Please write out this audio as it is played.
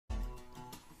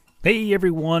Hey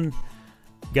everyone,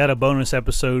 got a bonus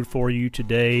episode for you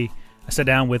today. I sat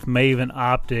down with Maven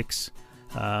Optics,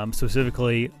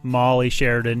 specifically Mollie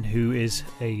Sheridan, who is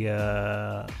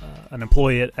an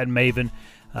employee at Maven,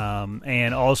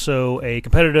 and also a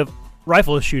competitive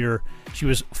rifle shooter. She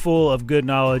was full of good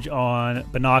knowledge on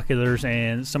binoculars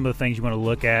and some of the things you want to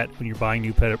look at when you're buying a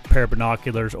new pair of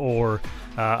binoculars or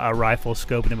a rifle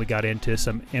scope. And then we got into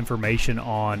some information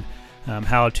on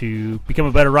how to become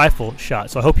a better rifle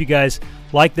shot. So I hope you guys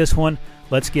like this one.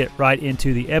 Let's get right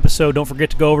into the episode. Don't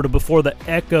forget to go over to Before the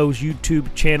Echoes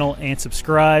YouTube channel and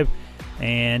subscribe.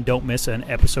 And don't miss an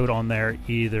episode on there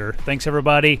either. Thanks,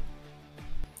 everybody.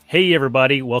 Hey,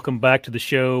 everybody. Welcome back to the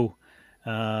show.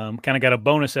 Kind of got a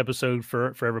bonus episode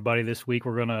for everybody this week.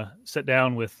 We're going to sit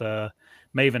down with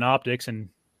Maven Optics and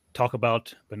talk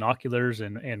about binoculars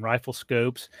and rifle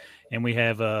scopes. And we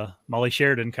have Mollie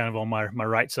Sheridan kind of on my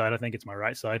right side. I think it's my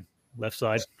right side, left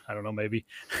side. I don't know, maybe.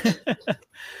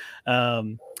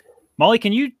 Mollie,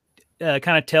 can you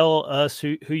kind of tell us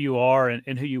who you are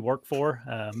and who you work for,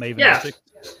 Maven Optics?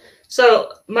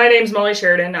 So my name's Mollie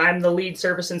Sheridan. I'm the lead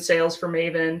service and sales for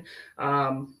Maven.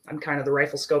 I'm kind of the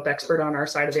rifle scope expert on our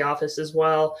side of the office as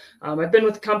well. I've been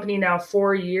with the company now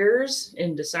 4 years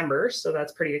in December, so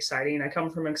that's pretty exciting. I come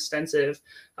from an extensive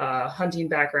hunting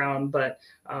background, but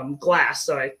glass.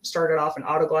 So I started off in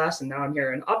auto glass, and now I'm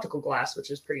here in optical glass, which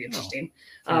is pretty interesting.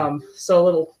 So a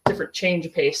little different change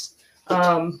of pace.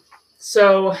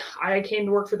 So I came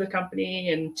to work for the company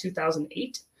in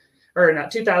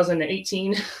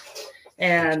 2018.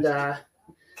 And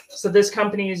so this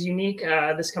company is unique.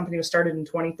 This company was started in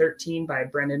 2013 by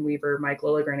Brendan Weaver, Mike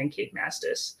Lilligren, and Kate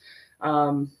Mastis.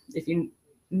 If you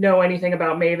know anything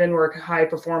about Maven, we're a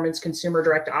high-performance consumer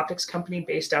direct optics company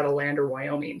based out of Lander,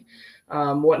 Wyoming.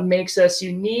 What makes us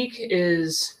unique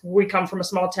is we come from a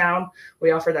small town.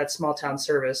 We offer that small town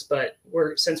service, but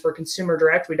since we're consumer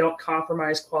direct, we don't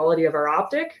compromise quality of our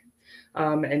optic.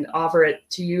 And offer it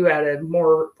to you at a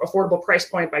more affordable price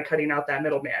point by cutting out that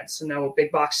middleman. So no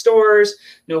big box stores,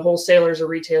 no wholesalers or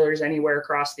retailers anywhere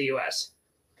across the U.S.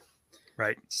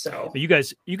 Right. So you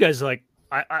guys like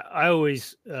I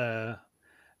always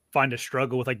find a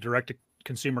struggle with like direct to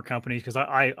consumer companies because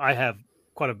I have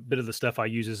quite a bit of the stuff I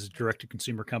use as a direct to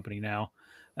consumer company now,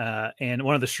 and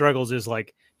one of the struggles is like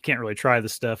you can't really try the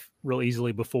stuff real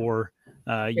easily before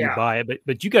you buy it.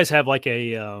 But you guys have like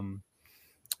a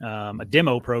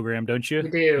demo program, don't you? We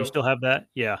do. You still have that?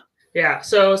 Yeah. Yeah.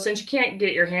 So since you can't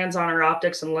get your hands on our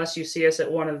optics unless you see us at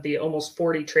one of the almost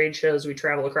 40 trade shows we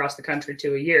travel across the country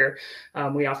to a year,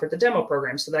 we offer the demo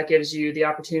program. So that gives you the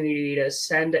opportunity to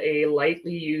send a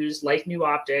lightly used, like new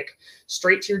optic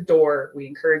straight to your door. We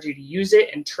encourage you to use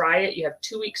it and try it. You have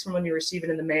 2 weeks from when you receive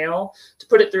it in the mail to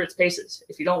put it through its paces.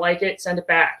 If you don't like it, send it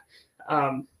back.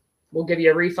 We'll give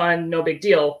you a refund, no big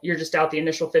deal. You're just out the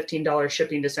initial $15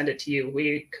 shipping to send it to you.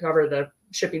 We cover the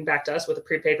shipping back to us with a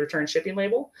prepaid return shipping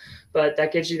label, but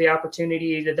that gives you the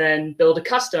opportunity to then build a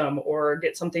custom or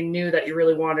get something new that you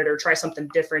really wanted or try something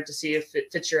different to see if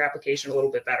it fits your application a little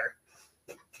bit better.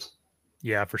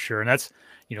 Yeah, for sure. And that's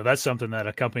something that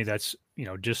a company that's,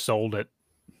 just sold at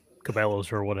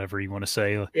Cabela's or whatever you want to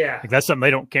say. Yeah. Like that's something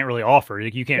they can't really offer.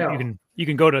 Like you can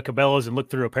go to Cabela's and look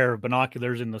through a pair of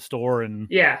binoculars in the store and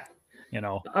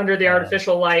under the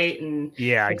artificial light and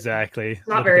exactly. It's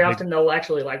not very often they'll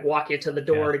actually like walk you to the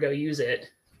door to go use it.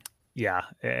 Yeah,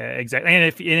 exactly. And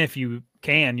if you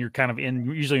can, you're kind of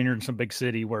usually you're in some big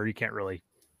city where you can't really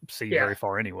see very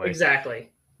far anyway. Exactly.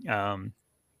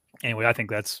 Anyway, I think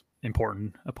that's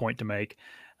a point to make.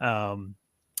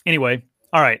 Anyway,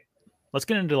 all right, let's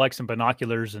get into like some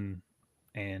binoculars and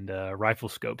rifle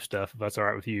scope stuff, if that's all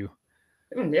right with you.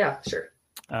 Yeah, sure.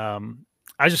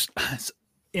 I just,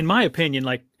 in my opinion,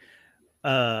 like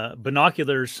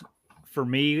binoculars for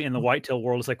me in the whitetail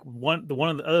world is like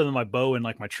other than my bow and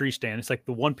like my tree stand, it's like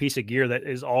the one piece of gear that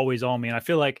is always on me. And I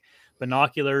feel like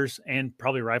binoculars and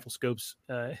probably rifle scopes,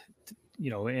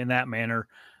 in that manner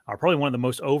are probably one of the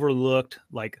most overlooked,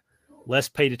 like less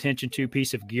paid attention to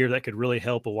piece of gear that could really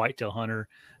help a whitetail hunter.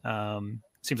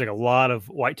 Seems like a lot of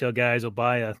whitetail guys will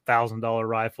buy $1,000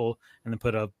 rifle and then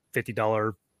put a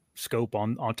 $50 scope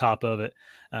on top of it.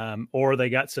 Or they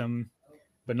got some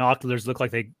binoculars look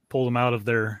like they pulled them out of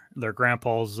their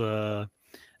grandpa's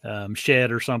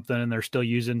shed or something, and they're still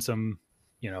using some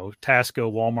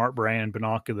Tasco Walmart brand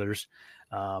binoculars.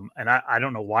 And I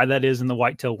don't know why that is in the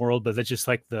whitetail world, but that's just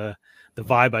like the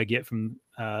vibe I get from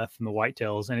the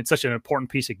whitetails. And it's such an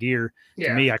important piece of gear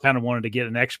to me. I kind of wanted to get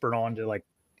an expert on to like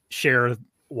share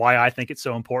why I think it's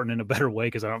so important in a better way.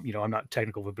 Cause I'm not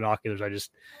technical with binoculars. I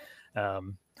just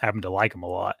happen to like them a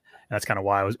lot. And that's kind of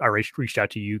why I reached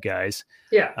out to you guys.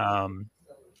 Yeah.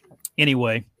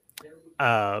 anyway,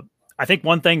 I think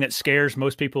one thing that scares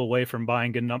most people away from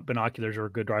buying good binoculars or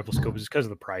a good rifle scope is because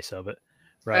of the price of it,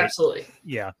 right? Absolutely.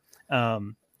 Yeah.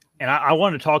 And I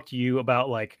wanted to talk to you about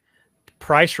like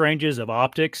price ranges of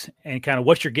optics and kind of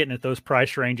what you're getting at those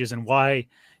price ranges and why,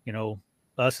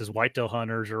 us as whitetail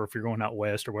hunters, or if you're going out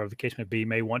west or whatever the case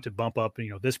may want to bump up,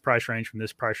 this price range from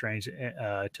this price range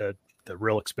to the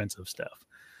real expensive stuff.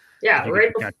 Yeah. If you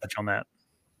could kind of touch on that.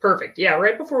 Perfect. Yeah.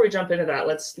 Right before we jump into that,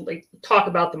 let's talk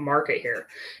about the market here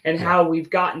and how we've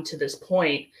gotten to this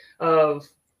point of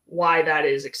why that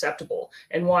is acceptable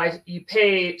and why you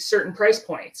pay certain price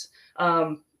points.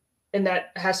 And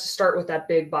that has to start with that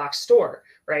big box store,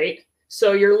 right?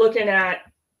 So you're looking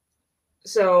at,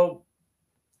 so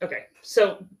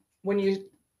when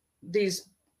these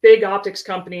big optics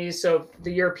companies, so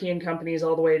the European companies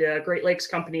all the way to Great Lakes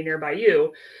company nearby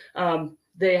you,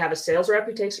 they have a sales rep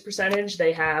who takes a percentage.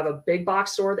 They have a big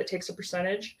box store that takes a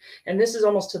percentage. And this is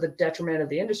almost to the detriment of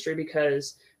the industry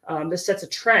because this sets a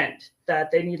trend that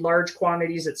they need large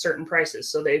quantities at certain prices.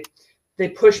 So they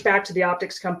push back to the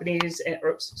optics companies and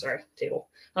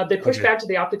they push back to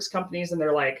the optics companies and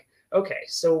they're like, okay,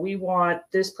 so we want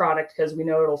this product because we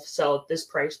know it'll sell at this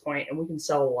price point and we can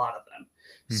sell a lot of them.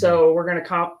 Mm-hmm. So we're going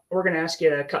to ask you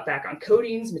to cut back on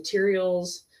coatings,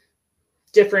 materials,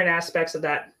 different aspects of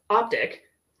that optic.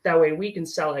 That way we can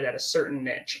sell it at a certain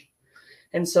niche.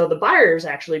 And so the buyer is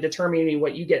actually determining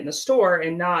what you get in the store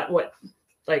and not what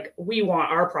we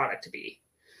want our product to be.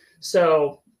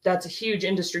 So that's a huge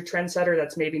industry trendsetter.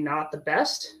 That's maybe not the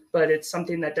best, but it's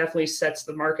something that definitely sets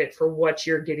the market for what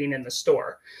you're getting in the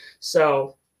store.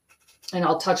 So, and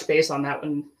I'll touch base on that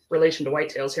in relation to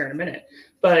whitetails here in a minute.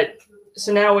 But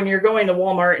so now when you're going to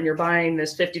Walmart and you're buying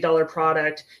this $50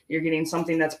 product, you're getting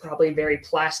something that's probably very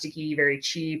plasticky, very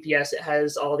cheap. Yes, it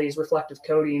has all these reflective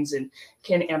coatings and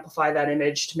can amplify that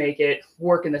image to make it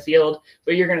work in the field,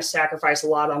 but you're going to sacrifice a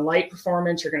lot on light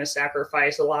performance. You're going to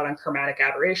sacrifice a lot on chromatic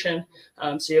aberration.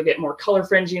 So you'll get more color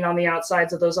fringing on the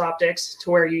outsides of those optics to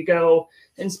where you go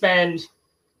and spend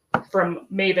from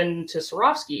Maven to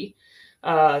Swarovski.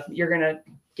 You're going to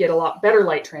get a lot better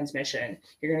light transmission.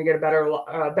 You're going to get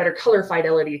a better color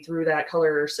fidelity through that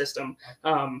color system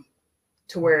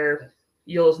to where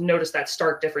you'll notice that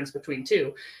stark difference between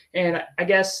two. And I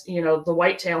guess, the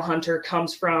whitetail hunter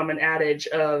comes from an adage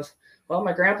of, well,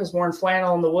 my grandpa's worn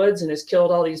flannel in the woods and has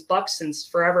killed all these bucks since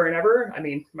forever and ever. I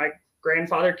mean, my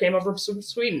grandfather came over from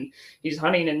Sweden. He's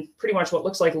hunting in pretty much what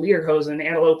looks like lederhosen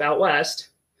antelope out west.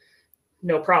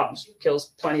 No problems,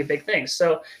 kills plenty of big things.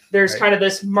 So there's kind of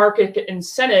this market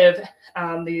incentive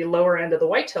on the lower end of the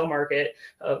whitetail market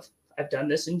of, I've done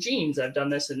this in jeans. I've done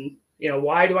this in,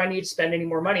 why do I need to spend any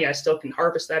more money? I still can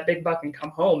harvest that big buck and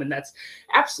come home. And that's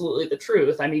absolutely the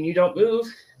truth. I mean, you don't move.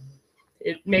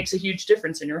 It makes a huge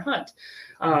difference in your hunt.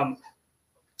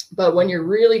 But when you're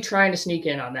really trying to sneak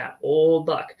in on that old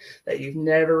buck that you've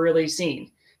never really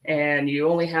seen, and you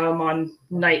only have them on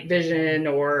night vision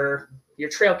or your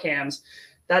trail cams,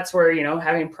 that's where,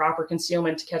 having proper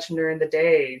concealment to catch them during the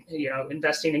day,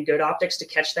 investing in good optics to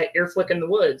catch that ear flick in the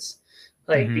woods,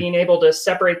 being able to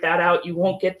separate that out. You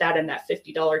won't get that in that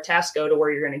 $50 Tasco to where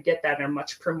you're going to get that in a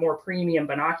much more premium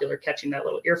binocular, catching that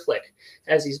little ear flick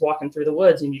as he's walking through the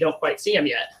woods and you don't quite see him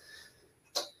yet.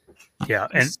 Yeah.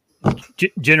 And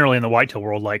generally in the whitetail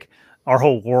world, our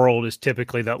whole world is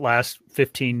typically that last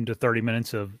 15 to 30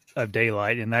 minutes of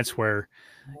daylight. And that's where,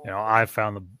 I've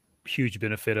found the huge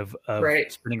benefit of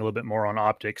spending a little bit more on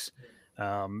optics,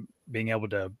 being able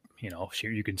to,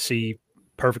 you can see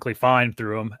perfectly fine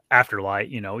through them after light,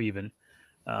 even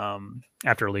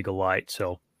after illegal light.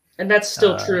 So, and that's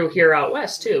still true here out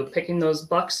west too, picking those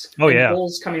bucks and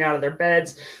bulls coming out of their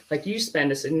beds. You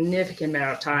spend a significant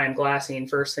amount of time glassing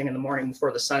first thing in the morning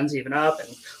before the sun's even up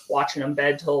and watching them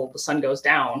bed till the sun goes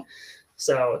down.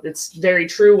 So it's very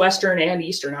true Western and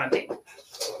Eastern hunting.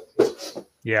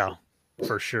 Yeah,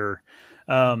 for sure.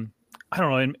 I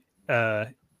don't know.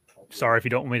 Sorry if you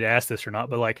don't want me to ask this or not,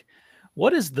 but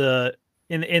what is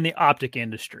in the optic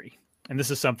industry? And this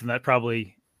is something that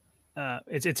probably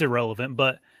it's irrelevant,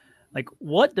 but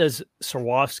what does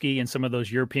Swarovski and some of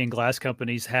those European glass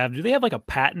companies have? Do they have a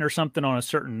patent or something on a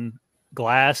certain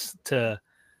glass that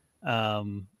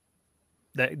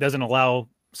doesn't allow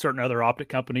certain other optic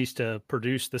companies to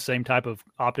produce the same type of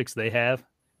optics they have?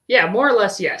 Yeah, more or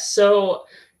less, yes. So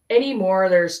anymore,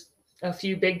 there's a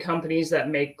few big companies that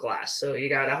make glass. So you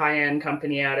got a high-end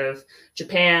company out of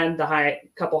Japan,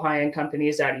 couple high-end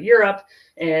companies out of Europe,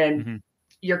 and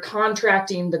you're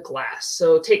contracting the glass.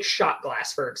 So take shot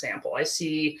glass, for example. I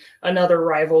see another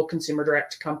rival consumer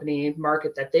direct company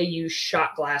market that they use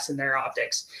shot glass in their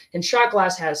optics. And shot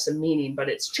glass has some meaning, but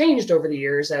it's changed over the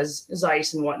years as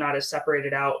Zeiss and whatnot is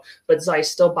separated out. But Zeiss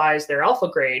still buys their alpha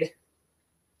grade,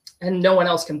 and no one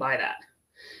else can buy that.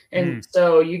 And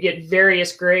so you get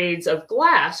various grades of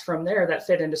glass from there that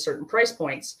fit into certain price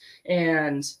points.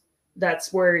 And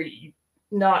that's where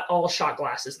not all shot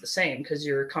glass is the same, because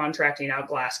you're contracting out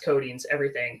glass coatings,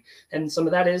 everything. And some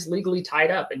of that is legally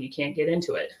tied up and you can't get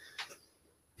into it.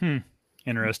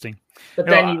 Interesting. But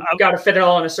then you've got to fit it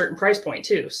all in a certain price point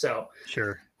too. So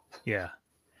sure. Yeah.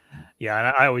 Yeah.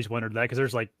 And I always wondered that, because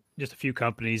there's like just a few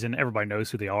companies and everybody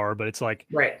knows who they are, but it's like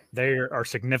they are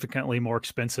significantly more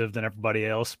expensive than everybody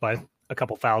else by a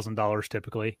couple $1,000s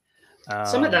typically.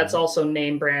 Some of that's also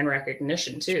name brand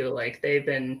recognition too. Like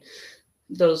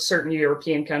those certain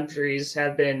European countries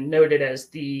have been noted as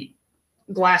the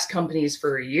glass companies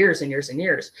for years and years and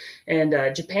years. And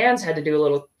Japan's had to do a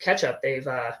little catch up.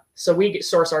 So we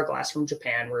source our glass from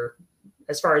Japan. We're,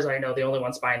 as far as I know, the only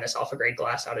ones buying this alpha grade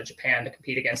glass out of Japan to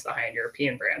compete against the high-end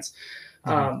European brands.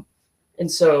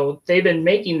 And so they've been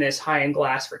making this high-end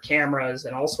glass for cameras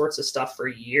and all sorts of stuff for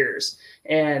years.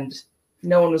 And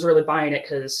no one was really buying it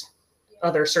because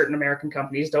other certain American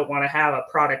companies don't want to have a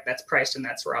product that's priced in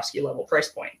that Swarovski level price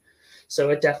point.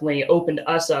 So it definitely opened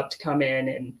us up to come in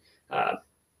and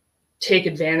take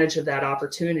advantage of that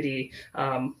opportunity.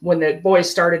 When the boys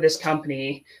started this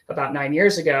company about 9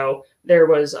 years ago, there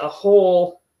was a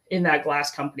hole in that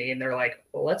glass company, and they're like,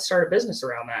 well, let's start a business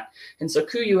around that. And so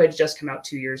Kuyu had just come out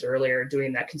 2 years earlier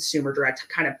doing that consumer direct,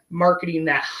 kind of marketing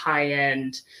that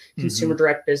high-end consumer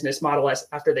direct business model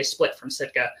after they split from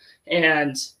Sitka.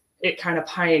 And it kind of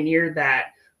pioneered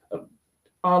that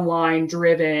online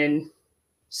driven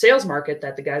sales market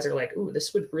that the guys are like, ooh,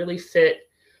 this would really fit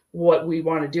what we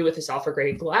want to do with this alpha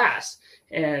grade glass.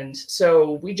 And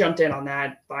so we jumped in on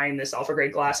that, buying this alpha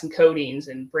grade glass and coatings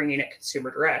and bringing it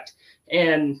consumer direct.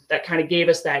 And that kind of gave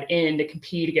us that in to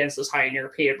compete against those high-end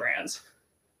European brands.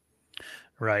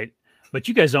 Right. But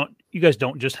you guys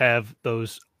don't just have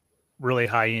those really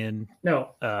high-end,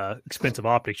 expensive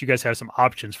optics. You guys have some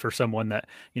options for someone that,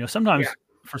 sometimes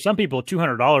for some people,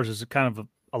 $200 is kind of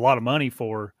a lot of money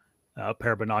for a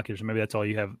pair of binoculars. Maybe that's all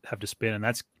you have to spend. And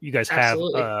that's, you guys have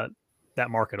that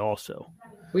market also.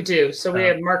 We do. So we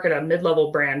have market a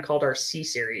mid-level brand called our C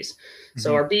series.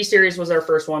 So our B series was our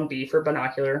first one, B for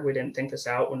binocular. We didn't think this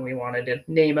out when we wanted to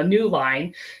name a new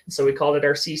line. And so we called it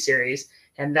our C series.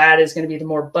 And that is going to be the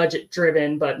more budget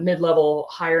driven, but mid-level,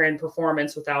 higher end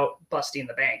performance without busting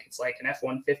the bank. It's like an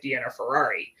F-150 and a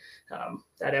Ferrari.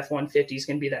 That F-150 is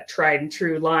going to be that tried and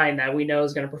true line that we know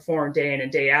is going to perform day in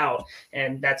and day out.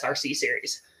 And that's our C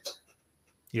series.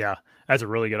 Yeah. That's a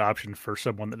really good option for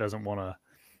someone that doesn't want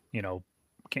to,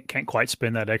 can't quite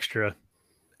spend that extra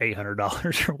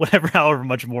 $800 or whatever, however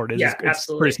much more it is. Yeah, it's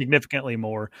pretty significantly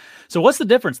more. So what's the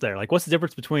difference there? Like, what's the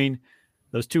difference between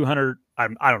those 200? I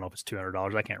don't know if it's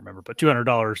 $200. I can't remember, but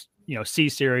 $200, C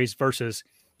series versus,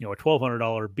 a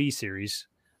 $1,200 B series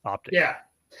optic. Yeah,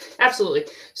 absolutely.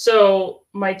 So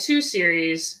my 2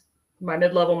 series, my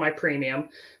mid-level, my premium,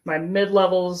 my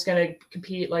mid-level is going to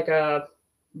compete like a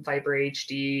Viper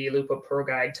HD, Lupo Pro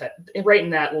Guide, right in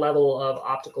that level of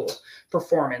optical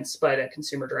performance, but at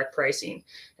consumer direct pricing.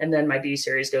 And then my B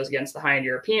series goes against the high-end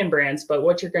European brands. But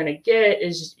what you're going to get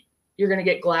is you're going to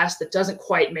get glass that doesn't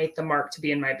quite make the mark to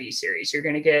be in my B series. You're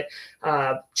going to get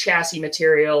chassis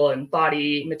material and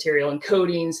body material and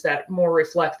coatings that more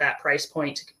reflect that price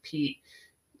point to compete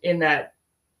in that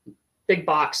big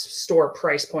box store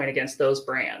price point against those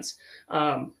brands,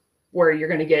 where you're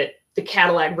going to get the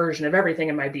Cadillac version of everything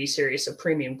in my B series. So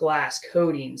premium glass,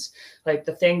 coatings. Like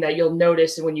the thing that you'll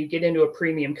notice when you get into a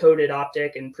premium coated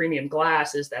optic and premium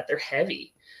glass is that they're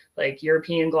heavy. Like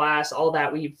European glass, all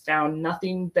that, we've found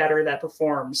nothing better that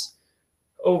performs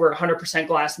over 100%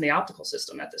 glass in the optical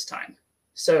system at this time.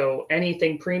 So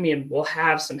anything premium will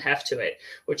have some heft to it,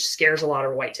 which scares a lot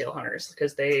of whitetail hunters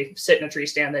because they sit in a tree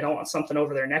stand. They don't want something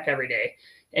over their neck every day.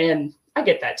 And I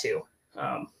get that too,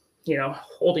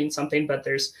 holding something, but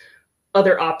there's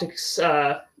other optics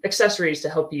accessories to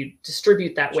help you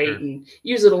distribute that weight and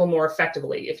use it a little more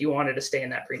effectively if you wanted to stay in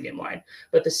that premium line.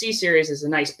 But the C series is a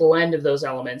nice blend of those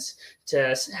elements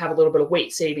to have a little bit of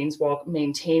weight savings while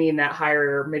maintaining that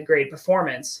higher mid-grade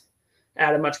performance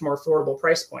at a much more affordable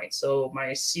price point. So my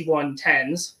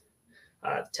C110s,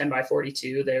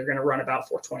 10x42, they're going to run about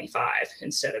 $425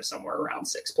 instead of somewhere around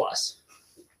 $6+.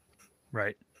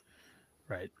 Right.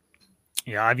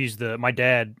 Yeah, I've used my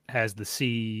dad has the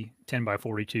C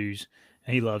 10x42s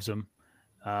and he loves them.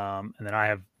 And then I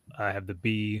have the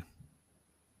B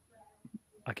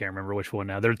I can't remember which one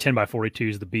now. They're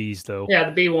 10x42s, the Bs though. Yeah,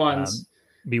 the B1s.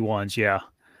 B1s, yeah.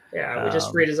 Yeah, we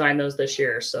just redesigned those this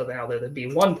year, so now they're the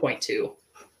B1.2.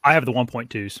 I have the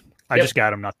 1.2s. I Yep. just got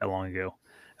them not that long ago.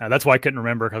 That's why I couldn't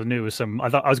remember, because I knew it was some. I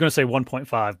thought I was going to say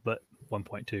 1.5, but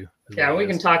 1.2. Yeah, we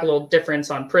can talk a little difference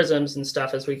on prisms and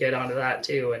stuff as we get onto that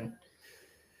too, and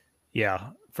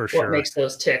yeah, for sure. What makes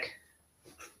those tick?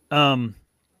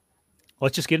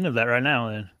 Let's just get into that right now,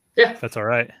 then. Yeah, if that's all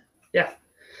right. Yeah.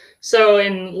 So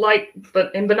in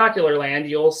binocular land,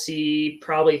 you'll see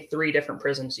probably 3 different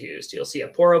prisms used. You'll see a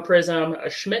Poro prism, a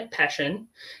Schmidt-Peschen,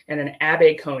 and an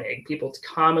Abbe Koenig. People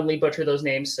commonly butcher those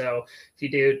names, so if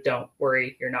you do, don't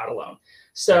worry, you're not alone.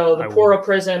 So the Poro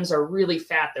prisms are really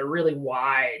fat, they're really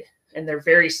wide, and they're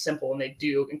very simple, and they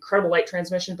do incredible light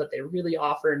transmission, but they really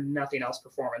offer nothing else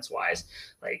performance-wise,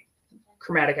 like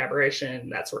chromatic aberration,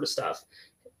 that sort of stuff.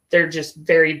 They're just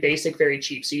very basic, very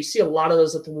cheap. So you see a lot of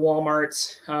those at the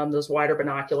Walmarts, those wider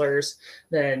binoculars,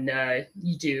 than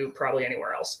you do probably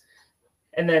anywhere else.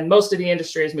 And then most of the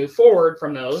industry has moved forward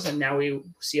from those, and now we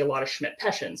see a lot of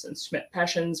Schmidt-Peschens. And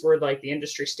Schmidt-Peschens were like the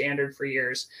industry standard for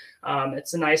years.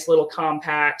 It's a nice little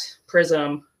compact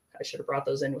prism. I should have brought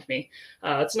those in with me.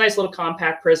 It's a nice little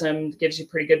compact prism, gives you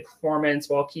pretty good performance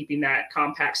while keeping that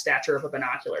compact stature of a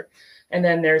binocular. And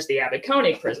then there's the Abbe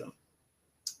Koenig prism.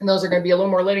 And those are going to be a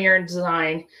little more linear in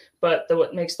design, but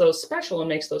what makes those special and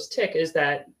makes those tick is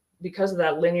that because of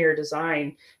that linear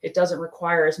design, it doesn't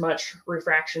require as much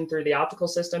refraction through the optical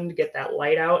system to get that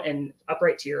light out and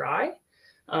upright to your eye.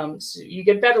 So you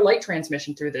get better light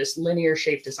transmission through this linear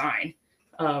shape design,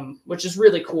 which is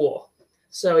really cool.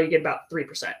 So you get about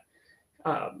 3%.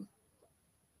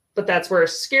 But that's where it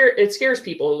scares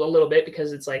people a little bit,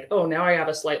 because it's like, oh, now I have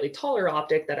a slightly taller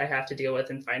optic that I have to deal with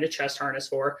and find a chest harness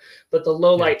for. But the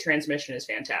low light transmission is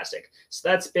fantastic. So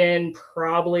that's been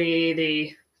probably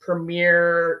the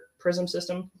premier prism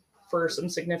system for some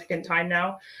significant time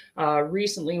now.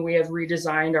 Recently, we have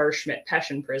redesigned our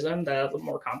Schmidt-Peschen prism, the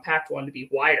more compact one, to be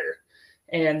wider.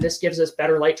 And this gives us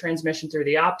better light transmission through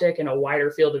the optic and a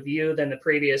wider field of view than the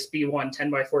previous B1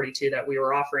 10x42 that we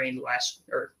were offering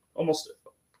almost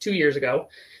 2 years ago,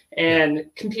 and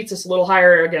competes us a little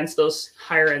higher against those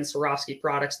higher end Swarovski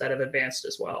products that have advanced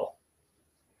as well.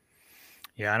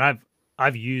 Yeah, and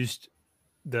I've used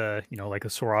the like a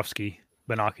Swarovski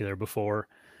binocular before,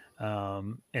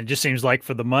 and it just seems like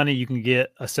for the money you can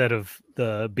get a set of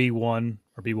the B1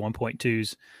 or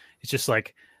B1.2s. It's just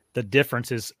like the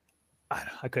difference is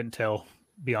I couldn't tell.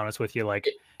 Be honest with you, like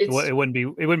it wouldn't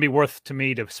be worth to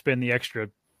me to spend the extra.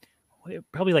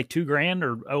 Probably like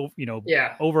 $2,000 or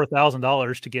over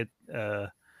 $1,000 to get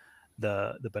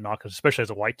the binoculars, especially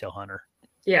as a whitetail hunter.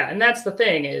 Yeah, and that's the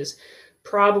thing is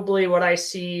probably what I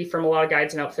see from a lot of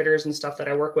guides and outfitters and stuff that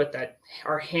I work with that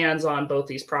are hands on both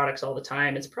these products all the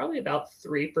time. It's probably about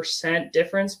 3%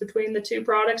 difference between the two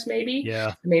products, maybe. Yeah.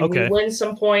 I mean, we win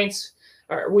some points,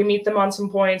 or we meet them on some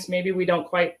points. Maybe we don't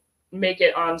quite make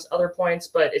it on other points,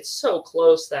 but it's so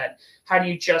close that how do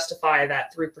you justify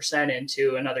that 3%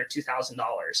 into another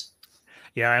 $2,000?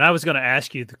 Yeah, and I was going to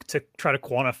ask you to try to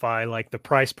quantify like the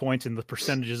price points and the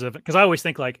percentages of it, because I always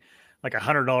think like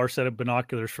 $100 set of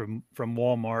binoculars from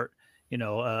Walmart,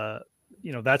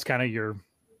 that's kind of your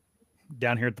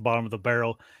down here at the bottom of the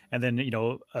barrel, and then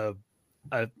a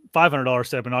 $500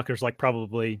 set of binoculars like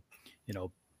probably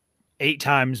 8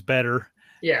 times better.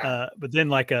 Yeah. But then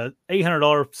like a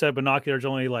 $800 set of binoculars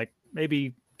only like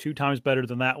maybe 2 times better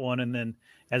than that one. And then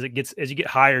as you get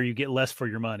higher, you get less for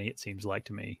your money, it seems like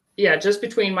to me. Yeah. Just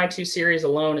between my 2 series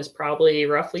alone is probably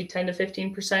roughly 10 to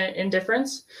 15% in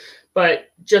difference, but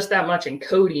just that much in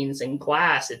coatings and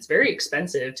glass, it's very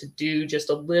expensive to do just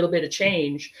a little bit of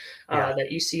change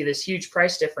that you see this huge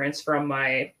price difference from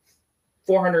my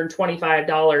 $425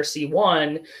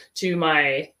 C1 to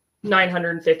my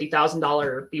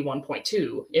 $950,000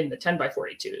 B1.2 in the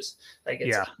 10x42s. Like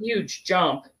it's a huge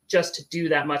jump just to do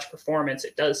that much performance.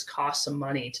 It does cost some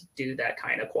money to do that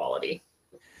kind of quality.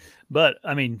 But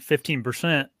I mean,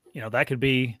 15%, that could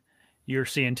be you're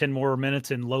seeing 10 more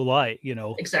minutes in low light,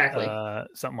 exactly.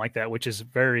 Something like that, which is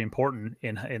very important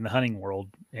in the hunting world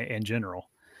in general.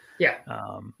 Yeah.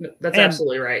 That's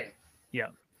absolutely right. Yeah.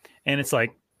 And it's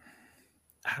like,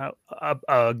 how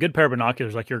a good pair of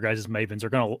binoculars like your guys' Mavens are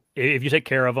going to, if you take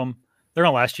care of them, they're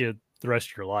going to last you the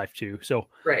rest of your life too. So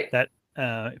that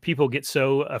people get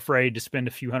so afraid to spend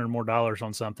a few $100 more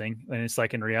on something. And it's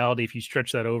like, in reality, if you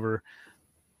stretch that over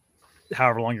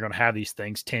however long you're going to have these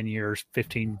things, 10 years,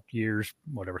 15 years,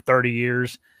 whatever, 30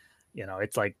 years,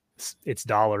 it's like, it's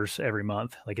dollars every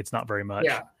month. Like it's not very much.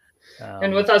 Yeah.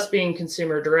 And with us being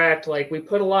consumer direct, like we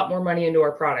put a lot more money into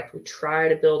our product. We try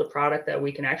to build a product that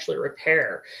we can actually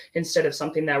repair instead of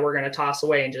something that we're going to toss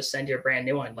away and just send you a brand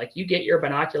new one. Like you get your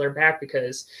binocular back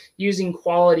because using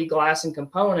quality glass and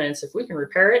components, if we can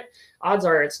repair it, odds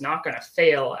are it's not going to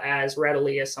fail as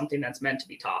readily as something that's meant to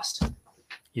be tossed.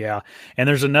 Yeah. And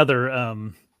there's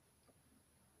another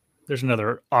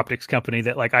optics company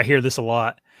that, like, I hear this a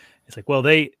lot. It's like, well,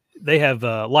 they have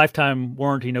a lifetime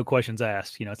warranty, no questions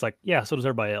asked. You know, it's like, yeah, so does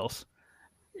everybody else.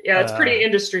 Yeah, it's pretty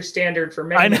industry standard for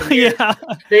many, I know, many years. yeah.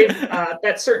 They've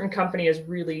that certain company has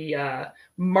really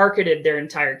marketed their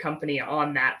entire company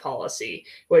on that policy,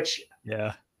 which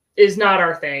is not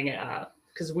our thing,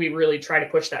 because we really try to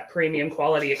push that premium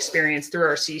quality experience through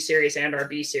our C series and our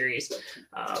B series.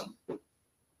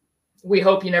 We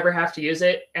hope you never have to use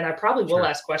it, and I probably will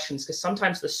ask questions because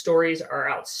sometimes the stories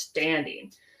are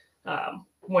outstanding.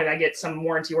 When I get some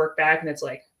warranty work back, and it's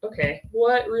like, okay,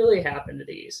 what really happened to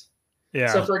these?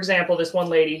 Yeah. So, for example, this one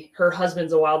lady, her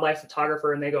husband's a wildlife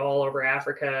photographer, and they go all over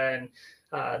Africa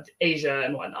and Asia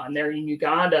and whatnot. And they're in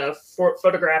Uganda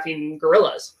photographing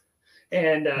gorillas.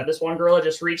 And this one gorilla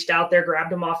just reached out there,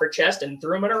 grabbed him off her chest, and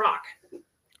threw him in a rock.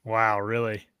 Wow,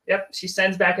 really? Yep. She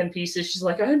sends back in pieces. She's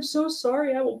like, I'm so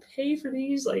sorry. I will pay for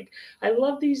these. Like, I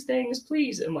love these things.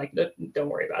 Please. And I'm like, no, don't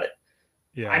worry about it.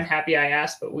 Yeah. I'm happy I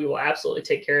asked, but we will absolutely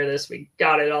take care of this. We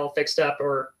got it all fixed up,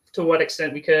 or to what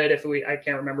extent we could. I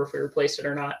can't remember if we replaced it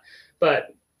or not,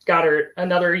 but got her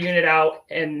another unit out,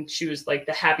 and she was like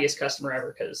the happiest customer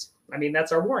ever. Because I mean,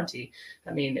 that's our warranty.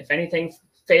 I mean, if anything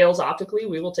fails optically,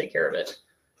 we will take care of it.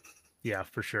 Yeah,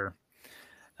 for sure.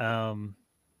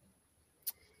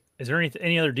 Is there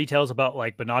any other details about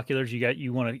like binoculars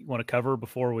you want to cover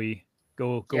before we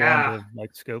go on to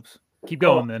like scopes? Keep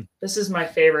going then. This is my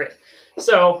favorite.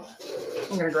 So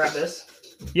I'm gonna grab this.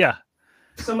 Yeah.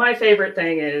 So my favorite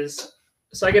thing is,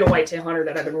 so I get a whitetail hunter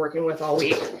that I've been working with all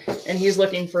week, and he's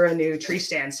looking for a new tree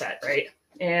stand set, right?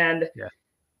 And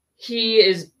he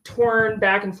is torn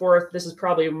back and forth. This is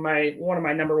probably one of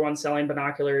my number one selling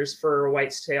binoculars for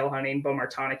whitetail hunting.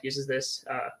 Beaumartonic uses this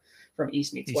from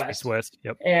East Meets West.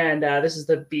 Yep. And this is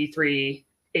the B3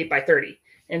 8x30.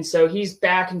 And so he's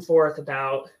back and forth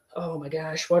about, oh my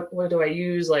gosh, what do I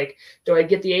use? Like, do I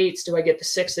get the 8s? Do I get the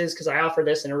 6s? Because I offer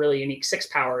this in a really unique 6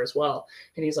 power as well.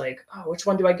 And he's like, oh, which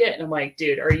one do I get? And I'm like,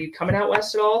 dude, are you coming out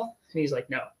west at all? And he's like,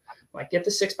 no. I'm like, get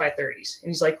the 6x30s. And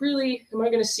he's like, really? Am I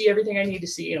going to see everything I need to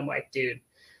see? And I'm like, dude,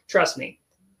 trust me.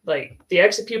 Like, the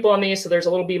exit pupil on these, so there's a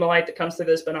little beam of light that comes through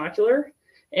this binocular.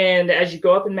 And as you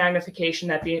go up in magnification,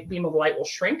 that beam of light will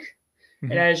shrink.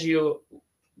 Mm-hmm. And as you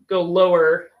go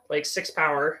lower, like 6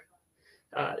 power,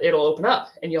 it'll open up,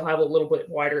 and you'll have a little bit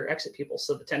wider exit pupil.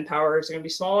 So the 10 power is going to be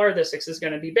smaller. The 6 is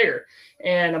going to be bigger.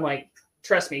 And I'm like,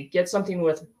 trust me, get something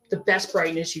with the best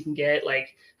brightness you can get.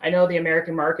 Like, I know the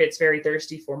American market's very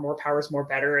thirsty for more power is more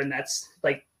better. And that's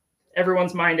like,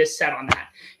 everyone's mind is set on that.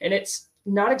 And it's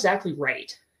not exactly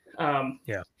right.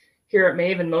 Here at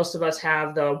Maven, most of us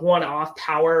have the one-off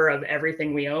power of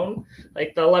everything we own.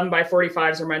 Like the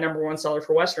 11x45s are my number one seller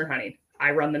for Western hunting.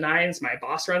 I run the 9s. My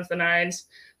boss runs the 9s.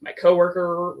 My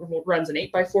coworker runs an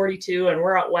 8x42, and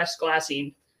we're out west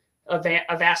glassing a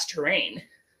vast terrain.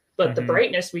 But the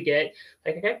brightness we get,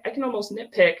 like I can almost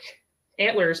nitpick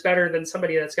antlers better than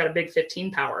somebody that's got a big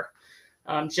 15 power,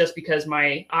 just because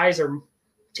my eyes are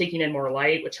taking in more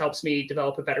light, which helps me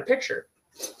develop a better picture.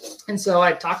 And so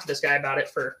I talked to this guy about it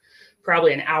for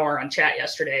probably an hour on chat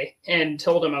yesterday, and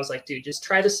told him, I was like, dude, just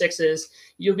try the 6s.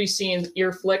 You'll be seeing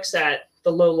ear flicks at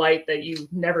the low light that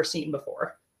you've never seen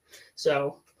before.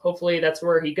 So hopefully that's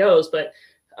where he goes. But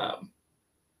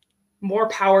more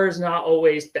power is not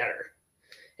always better.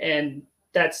 And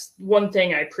that's one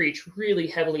thing I preach really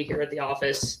heavily here at the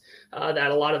office,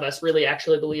 that a lot of us really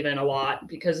actually believe in a lot,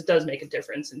 because it does make a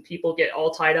difference. And people get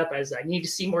all tied up as, I need to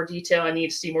see more detail. I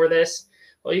need to see more of this.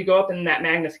 Well, you go up in that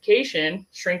magnification,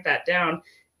 shrink that down,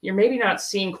 you're maybe not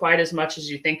seeing quite as much as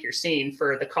you think you're seeing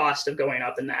for the cost of going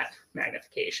up in that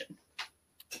magnification.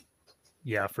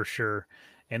 Yeah, for sure.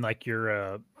 And like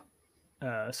your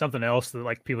something else that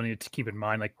like people need to keep in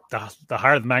mind, like the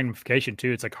higher the magnification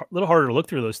too, it's like a little harder to look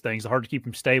through those things, hard to keep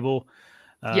them stable,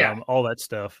 all that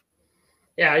stuff.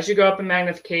 Yeah, as you go up in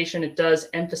magnification, it does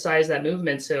emphasize that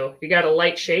movement. So you got a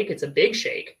light shake, it's a big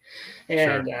shake.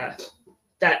 And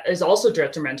that is also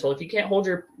detrimental. If you can't hold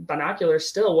your binoculars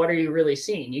still, what are you really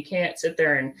seeing? You can't sit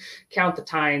there and count the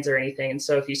tines or anything. And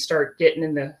so if you start getting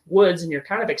in the woods and you're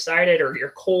kind of excited, or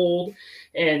you're cold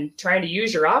and trying to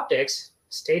use your optics,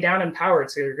 stay down and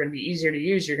powered. So they're going to be easier to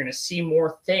use. You're going to see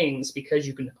more things because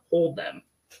you can hold them.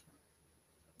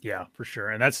 Yeah, for sure.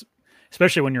 And that's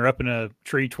especially when you're up in a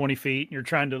tree 20 feet and you're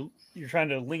trying to you're trying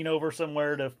to lean over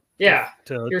somewhere to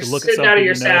you're look at sitting out of something,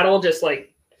 your saddle, just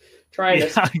like trying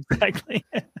to. Exactly.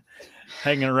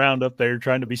 Hanging around up there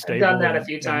trying to be stable. I've done that a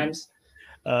few times.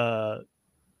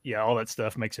 Yeah, all that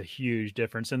stuff makes a huge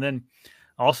difference. And then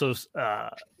also,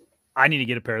 I need to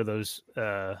get a pair of those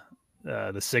the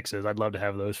 6s. I'd love to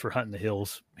have those for hunting the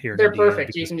hills here. They're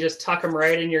perfect. You can just tuck them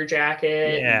right in your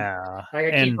jacket. Yeah,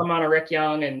 I keep them on a Rick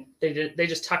Young, and they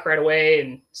just tuck right away.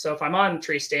 And so if I'm on a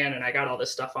tree stand and I got all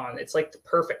this stuff on, it's like the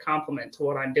perfect complement to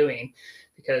what I'm doing,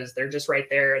 because they're just right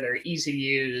there. They're easy to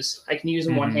use. I can use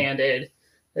them one-handed.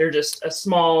 They're just a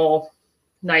small,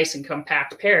 nice and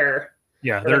compact pair.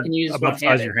 Yeah, they're about the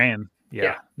size of your hand.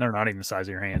 Yeah, they're not even the size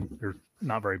of your hand. They're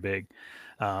not very big.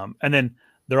 And then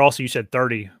they're also, you said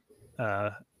 30.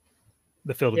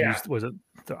 The field of view, was it?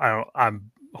 I'm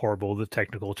horrible with the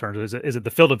technical terms. Is it the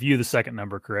field of view, the second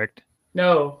number, correct?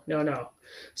 No.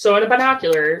 So in a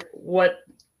binocular, what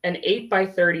an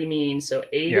 8x30 means, so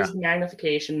 8 is the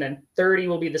magnification, then 30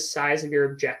 will be the size of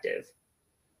your objective.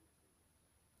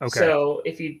 Okay. So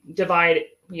if you divide,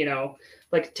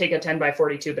 like take a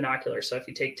 10x42 binocular. So if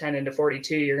you take 10 into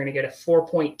 42, you're going to get a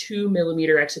 4.2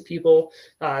 millimeter exit pupil.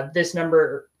 This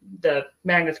number, the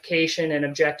magnification and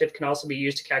objective, can also be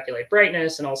used to calculate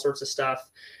brightness and all sorts of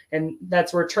stuff. And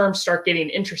that's where terms start getting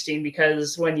interesting,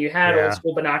 because when you had old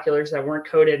school binoculars that weren't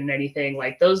coded in anything,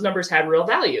 like those numbers had real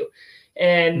value.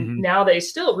 And now they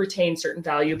still retain certain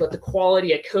value, but the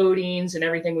quality of coatings and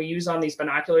everything we use on these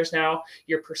binoculars now,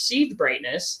 your perceived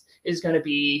brightness is going to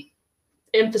be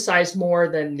emphasized more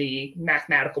than the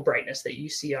mathematical brightness that you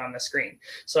see on the screen.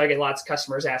 So I get lots of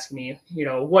customers asking me,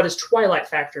 what does twilight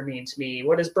factor mean to me?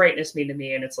 What does brightness mean to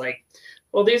me? And it's like,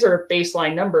 well, these are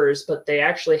baseline numbers, but they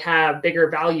actually have bigger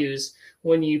values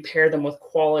when you pair them with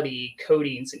quality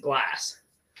coatings and glass.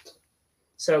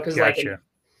 So, because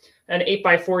an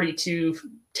 8x42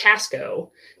 Tasco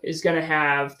is going to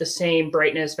have the same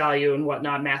brightness value and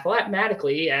whatnot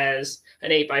mathematically as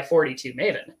an 8x42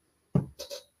 Maven.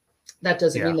 That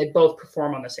doesn't mean they both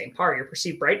perform on the same par. Your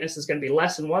perceived brightness is going to be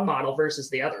less in one model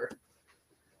versus the other.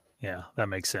 Yeah, that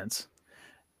makes sense.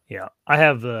 Yeah, I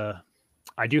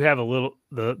do have a little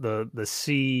the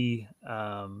C.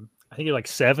 I think you're like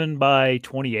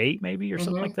 7x28 maybe or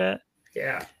something like that.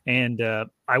 Yeah, and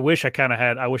I wish I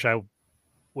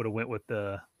would have went with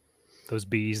those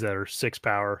Bs that are 6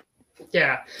 power.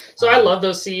 Yeah. So I love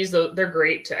those Cs. They're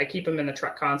great. I keep them in the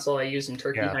truck console. I use them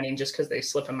turkey hunting just because they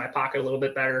slip in my pocket a little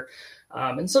bit better.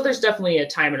 And so there's definitely a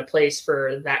time and a place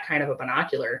for that kind of a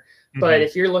binocular. But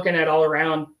if you're looking at all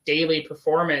around daily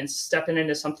performance, stepping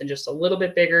into something just a little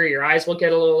bit bigger, your eyes will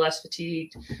get a little less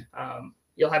fatigued.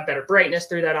 You'll have better brightness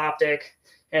through that optic.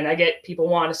 And I get people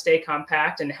want to stay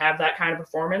compact and have that kind of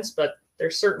performance, but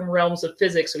there's certain realms of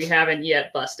physics we haven't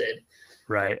yet busted.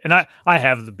 Right. And I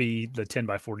have the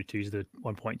 10x42s, the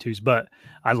 1.2s, but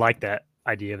I like that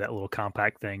idea of that little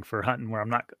compact thing for hunting where I'm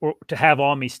not to have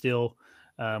on me still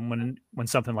when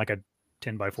something like a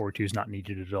 10x42 is not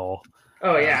needed at all.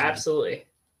 Oh yeah, absolutely.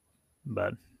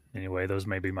 But anyway, those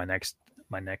may be my next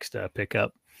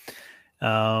pickup.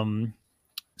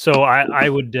 So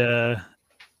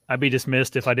I'd be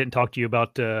dismissed if I didn't talk to you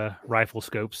about rifle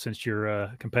scopes, since you're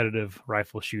a competitive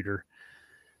rifle shooter.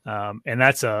 And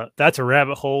that's a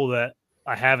rabbit hole that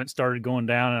I haven't started going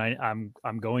down, and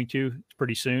I'm going to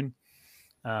pretty soon.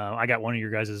 I got one of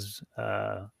your guys's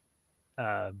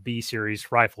B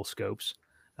series rifle scopes.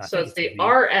 So it's the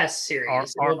RS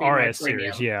series. RS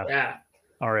series, yeah.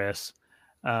 RS.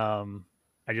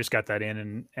 I just got that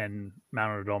in and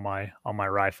mounted it on my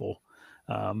rifle.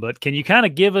 But can you kind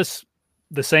of give us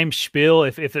the same spiel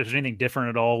if there's anything different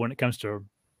at all when it comes to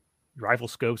rifle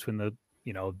scopes, when the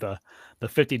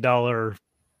 $50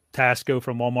 Tasco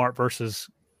from Walmart versus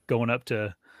going up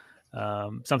to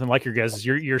something like your guys'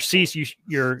 your C,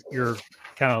 your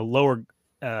kind of lower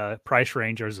price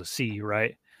range is a C,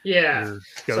 right? Yeah.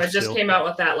 So I just came out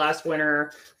with that last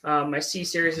winter. My C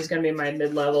series is going to be my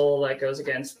mid-level that goes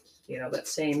against that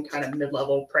same kind of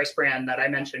mid-level price brand that I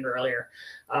mentioned earlier.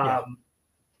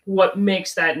 What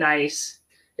makes that nice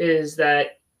is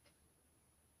that,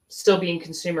 still being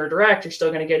consumer direct, you're still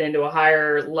going to get into a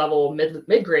higher level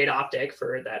mid-grade optic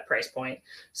for that price point,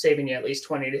 saving you at least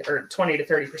 20 to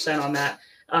 30% on that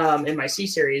in my C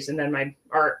series. And then my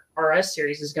RS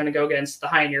series is going to go against the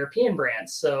high-end European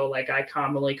brands. So like I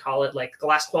commonly call it like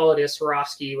glass quality of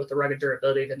Swarovski with the rugged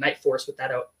durability of the Night Force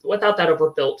without that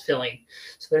overbuilt filling.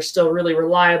 So they're still really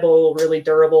reliable, really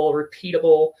durable,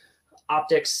 repeatable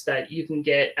optics that you can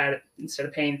get at, instead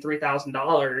of paying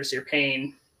 $3,000, you're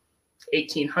paying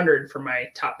 $1,800 for my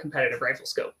top competitive rifle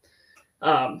scope.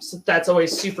 So that's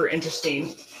always super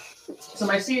interesting. So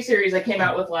my C series I came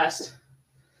out with last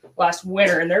last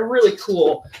winter, and they're really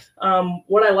cool.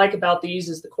 What I like about these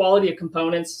is the quality of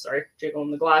components. Sorry,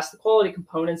 jiggling the glass. The quality of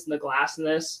components in the glass in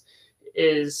this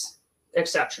is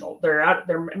exceptional.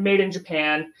 They're made in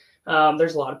Japan.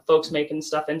 There's a lot of folks making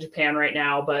stuff in Japan right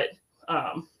now, but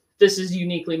this is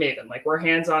uniquely Maven. Like, we're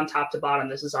hands-on top to bottom.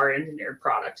 This is our engineered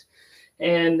product.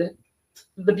 And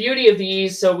the beauty of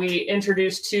these, so we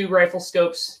introduced 2 rifle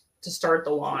scopes to start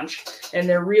the launch, and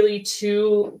they're really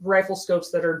 2 rifle scopes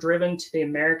that are driven to the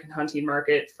American hunting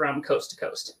market from coast to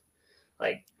coast.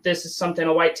 Like, this is something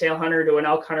a whitetail hunter to an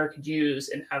elk hunter could use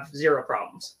and have 0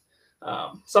 problems.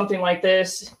 Something like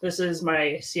this is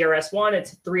my CRS-1.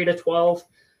 It's 3-12,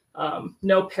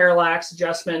 no parallax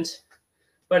adjustment,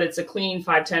 but it's a clean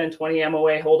 5, 10, and 20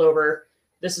 MOA holdover.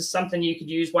 This is something you could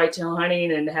use whitetail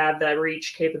hunting and have that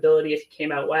reach capability. If you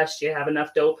came out west, you have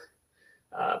enough dope.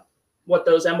 What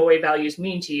those MOA values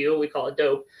mean to you, we call it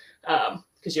dope,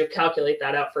 because you'll calculate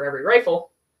that out for every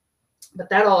rifle. But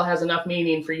that all has enough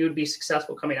meaning for you to be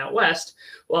successful coming out west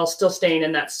while still staying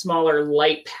in that smaller,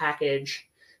 light package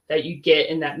that you get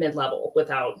in that mid-level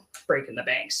without breaking the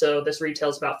bank. So this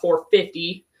retails about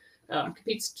 $450,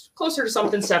 competes closer to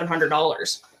something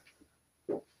 $700.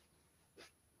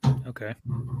 Okay.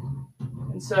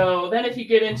 And so then if you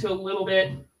get into a little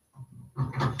bit,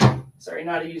 sorry,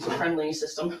 not a user-friendly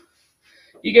system,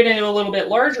 you get into a little bit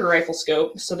larger rifle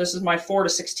scope. So this is my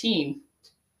 4-16.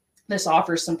 This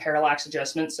offers some parallax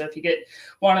adjustment. So if you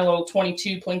want a little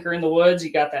 22 plinker in the woods,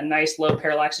 you got that nice low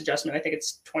parallax adjustment. I think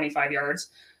it's 25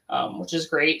 yards, which is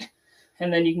great.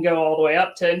 And then you can go all the way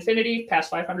up to infinity,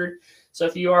 past 500. So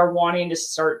if you are wanting to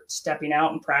start stepping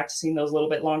out and practicing those little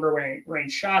bit longer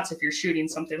range shots, if you're shooting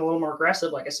something a little more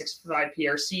aggressive, like a 6.5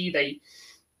 PRC, that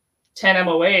 10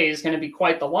 MOA is going to be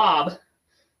quite the lob.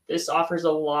 This offers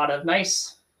a lot of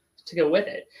nice to go with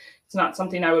it. It's not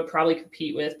something I would probably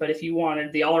compete with, but if you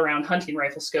wanted the all-around hunting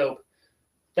rifle scope,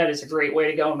 that is a great way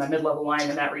to go in my mid-level line,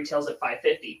 and that retails at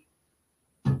 $550.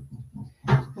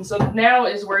 And so now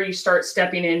is where you start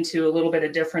stepping into a little bit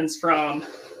of difference from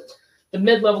the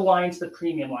mid-level line to the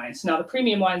premium lines. Now, the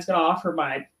premium line is going to offer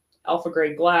my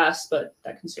alpha-grade glass, but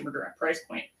that consumer direct price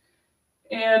point.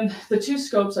 And the 2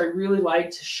 scopes I really like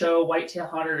to show whitetail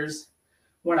hunters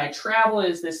when I travel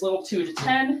is this little 2-10.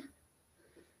 I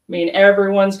mean,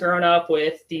 everyone's grown up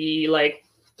with the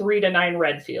 3-9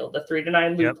 Redfield, the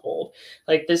 3-9 Loophole. Yep.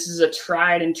 Like, this is a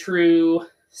tried and true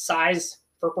size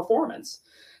for performance.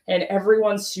 And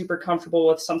everyone's super comfortable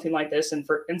with something like this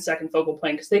in second focal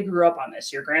plane because they grew up on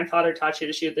this. Your grandfather taught you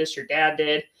to shoot this. Your dad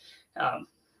did.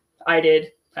 I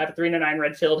did. I have a 3-9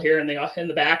 Redfield here in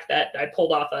the back that I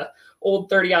pulled off a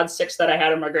old 30-06 that I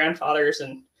had of my grandfather's,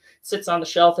 and sits on the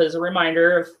shelf as a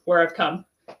reminder of where I've come.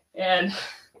 And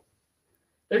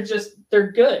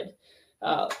they're good.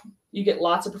 You get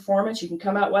lots of performance. You can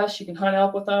come out west, you can hunt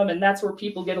elk with them. And that's where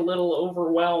people get a little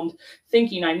overwhelmed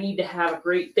thinking I need to have a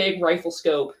great big rifle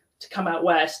scope to come out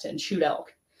west and shoot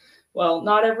elk. Well,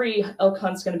 not every elk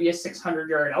hunt's going to be a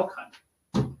 600-yard elk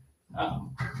hunt.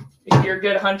 If you're a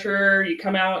good hunter, you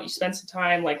come out, you spend some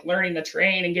time learning the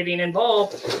terrain and getting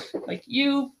involved,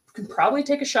 you can probably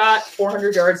take a shot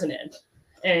 400 yards and in,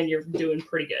 and you're doing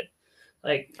pretty good.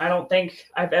 I don't think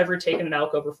I've ever taken an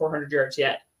elk over 400 yards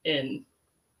yet in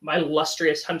my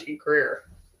illustrious hunting career.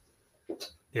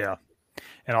 Yeah.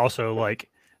 And also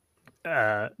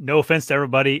no offense to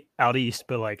everybody out east,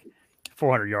 but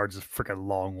 400 yards is a freaking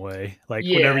long way. When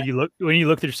you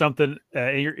look through something,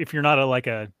 if you're not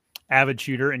a avid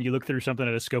shooter and you look through something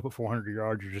at a scope of 400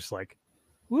 yards, you're just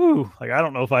woo, I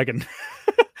don't know if I can,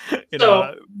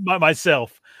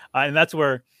 myself. And that's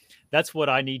what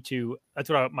I need to,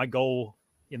 my goal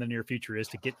in the near future is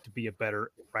to get to be a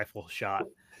better rifle shot.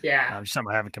 Yeah.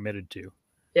 Something I haven't committed to.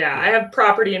 Yeah. I have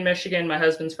property in Michigan. My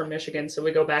husband's from Michigan, so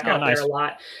we go back out there a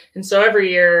lot. And so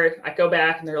every year I go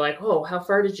back and they're like, "Oh, how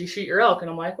far did you shoot your elk?" And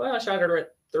I'm like, "Well, I shot it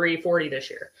at 340 this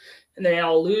year." And they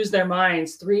all lose their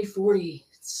minds. 340,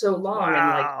 it's so long.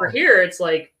 Wow. And for here, it's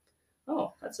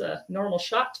oh, that's a normal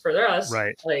shot for us.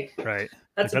 Right. Right.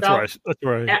 That's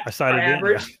where I sighted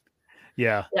average. in.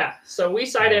 Yeah. Yeah. So we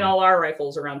sight in all our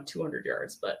rifles around 200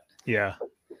 yards, but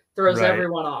throws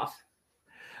everyone off.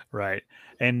 Right.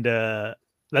 And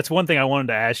that's one thing I wanted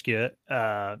to ask you.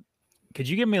 Could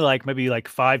you give me maybe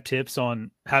 5 tips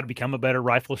on how to become a better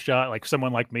rifle shot? Like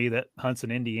someone like me that hunts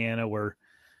in Indiana where,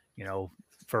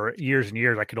 for years and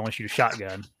years I could only shoot a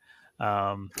shotgun.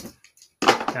 I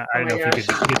don't know if you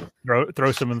could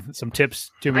throw some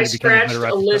tips to me. I to become a better scratched a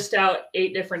rifle list out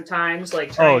 8 different times, trying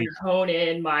to hone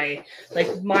in my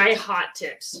hot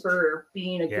tips for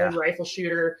being a good rifle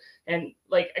shooter. And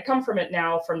I come from it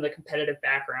now from the competitive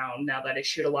background now that I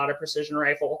shoot a lot of precision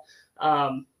rifle.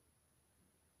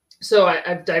 So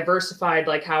I've diversified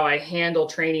like how I handle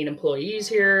training employees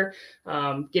here,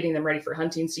 getting them ready for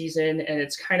hunting season. And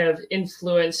it's kind of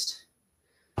influenced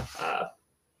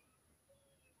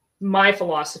my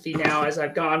philosophy now as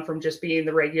I've gone from just being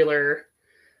the regular,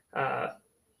 I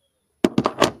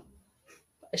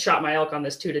shot my elk on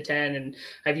this 2-10 and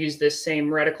I've used this same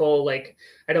reticle. Like,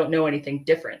 I don't know anything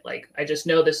different. Like, I just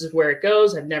know this is where it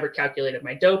goes. I've never calculated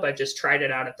my dope. I've just tried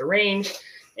it out at the range.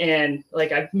 And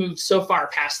like, I've moved so far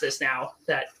past this now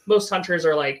that most hunters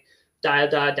are like,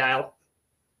 dial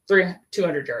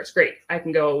 200 yards. Great. I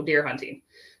can go deer hunting.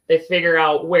 They figure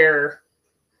out where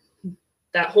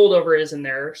that holdover is in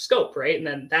their scope, right? And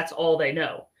then that's all they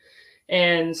know.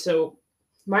 And so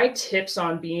my tips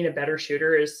on being a better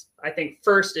shooter is, I think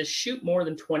first is shoot more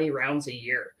than 20 rounds a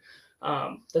year.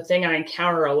 The thing I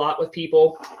encounter a lot with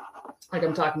people, like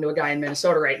I'm talking to a guy in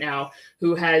Minnesota right now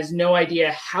who has no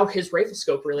idea how his rifle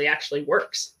scope really actually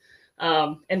works.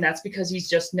 And that's because he's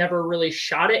just never really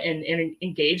shot it and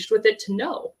engaged with it to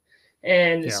know.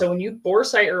 And so when you bore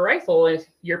sight your rifle, if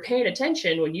you're paying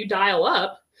attention, when you dial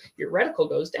up, your reticle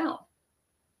goes down,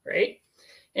 right?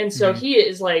 And so he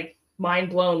is like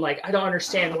mind blown, like, I don't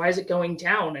understand, why is it going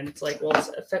down? And it's like, well,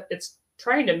 it's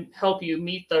trying to help you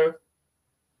meet the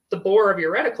bore of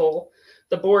your reticle,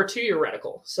 the bore to your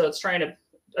reticle. So it's trying to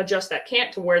adjust that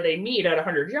cant to where they meet at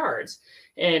 100 yards.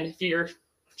 And if you're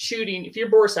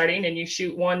bore sighting and you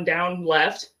shoot one down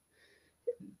left,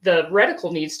 the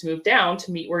reticle needs to move down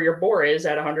to meet where your bore is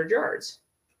at 100 yards.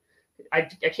 I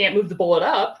can't move the bullet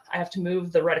up. I have to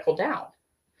move the reticle down.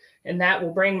 And that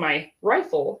will bring my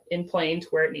rifle in plane to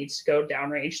where it needs to go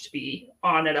downrange to be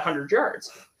on at 100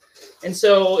 yards. And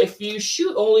so if you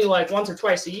shoot only like once or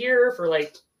twice a year for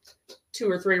like 2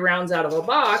 or 3 rounds out of a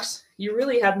box, you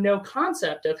really have no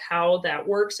concept of how that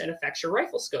works and affects your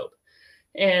rifle scope.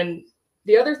 And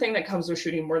the other thing that comes with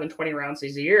shooting more than 20 rounds a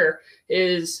year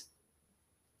is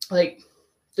like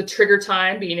the trigger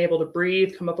time, being able to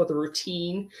breathe, come up with a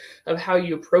routine of how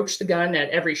you approach the gun at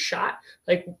every shot.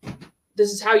 Like,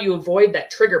 this is how you avoid that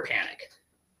trigger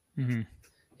panic,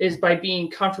 is by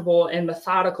being comfortable and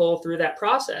methodical through that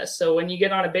process. So when you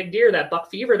get on a big deer, that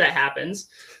buck fever that happens,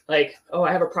 like, oh,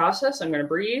 I have a process, I'm going to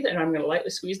breathe and I'm going to lightly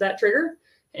squeeze that trigger.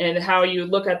 And how you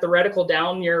look at the reticle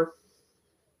down at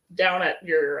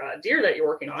your deer that you're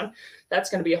working on, that's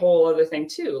going to be a whole other thing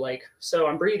too. Like, so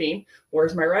I'm breathing,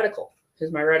 where's my reticle?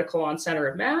 Is my reticle on center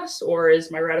of mass, or is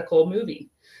my reticle moving?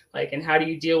 Like, and how do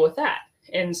you deal with that?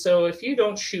 And so if you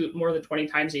don't shoot more than 20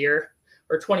 times a year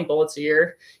or 20 bullets a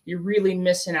year, you're really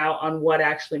missing out on what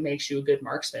actually makes you a good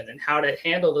marksman and how to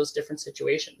handle those different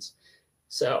situations.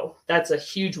 So that's a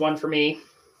huge one for me.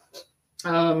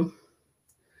 To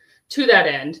that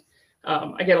end,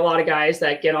 I get a lot of guys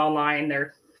that get online,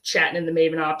 they're chatting in the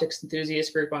Maven Optics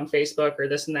enthusiast group on Facebook or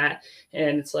this and that.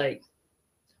 And it's like,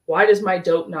 why does my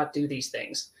dope not do these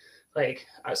things? Like,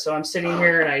 so I'm sitting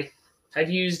here and I've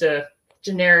used a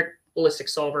generic ballistic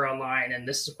solver online, and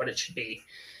this is what it should be.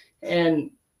 And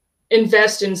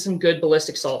invest in some good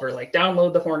ballistic solver, like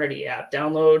download the Hornady app,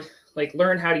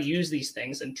 learn how to use these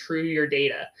things and true your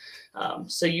data.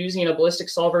 So using a ballistic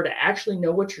solver to actually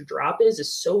know what your drop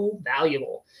is so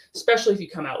valuable, especially if you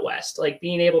come out west. Like,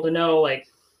 being able to know, like,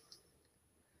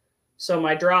 so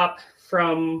my drop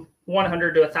from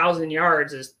 100 to 1,000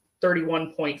 yards is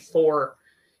 31.4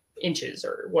 inches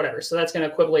or whatever. So that's going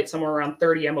to equivalent somewhere around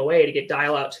 30 MOA to get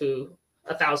dial out to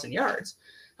 1,000 yards.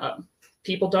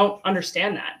 People don't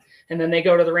understand that. And then they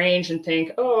go to the range and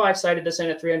think, oh, I've sighted this in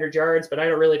at 300 yards, but I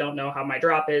really don't know how my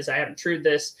drop is. I haven't trued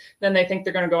this. Then they think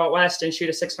they're going to go out west and shoot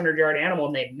a 600-yard animal,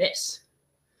 and they miss.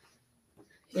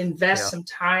 Invest some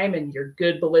time in your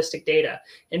good ballistic data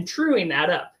and truing that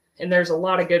up. And there's a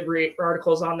lot of good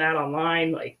articles on that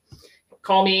online. Like,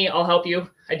 call me, I'll help you.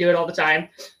 I do it all the time.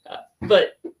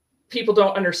 But people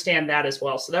don't understand that as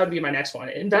well. So that would be my next one.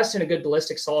 Invest in a good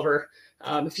ballistic solver.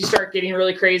 If you start getting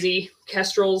really crazy,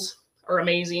 Kestrels are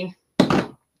amazing.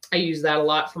 I use that a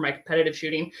lot for my competitive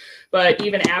shooting. But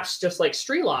even apps just like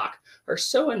Strelock are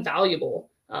so invaluable.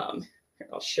 Here,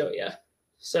 I'll show you.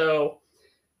 So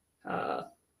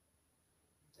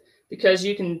because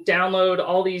you can download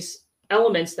all these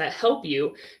elements that help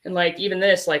you. And like, even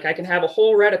this, like, I can have a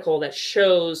whole reticle that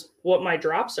shows what my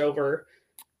drops over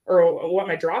or what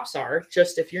my drops are.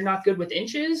 Just if you're not good with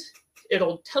inches,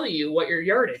 it'll tell you what your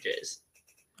yardage is.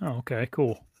 Oh, okay,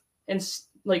 cool. And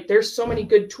like, there's so many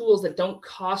good tools that don't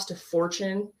cost a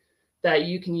fortune that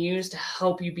you can use to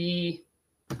help you be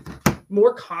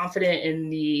more confident in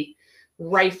the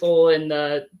rifle and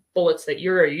the bullets that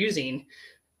you're using.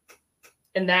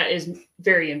 And that is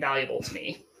very invaluable to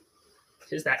me,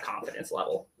 is that confidence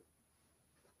level.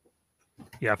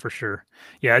 Yeah, for sure.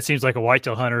 Yeah, it seems like a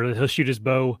whitetail hunter. He'll shoot his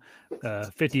bow,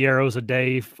 50 arrows a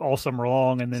day all summer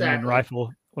long, and then Exactly.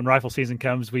 when rifle season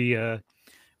comes, we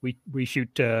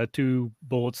shoot 2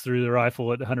 bullets through the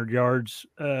rifle at 100 yards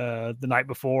the night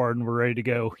before, and we're ready to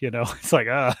go. It's like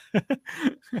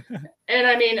And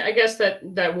I mean, I guess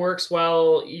that works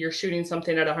well. You're shooting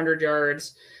something at 100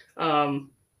 yards. Um,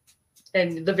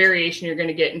 and the variation you're going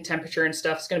to get in temperature and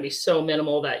stuff is going to be so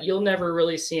minimal that you'll never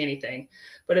really see anything.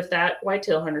 But if that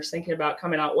whitetail hunter's thinking about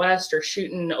coming out west or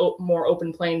shooting more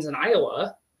open plains in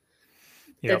Iowa,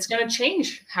 Yep. that's going to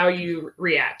change how you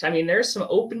react. I mean, there's some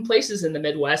open places in the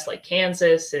Midwest like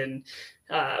Kansas and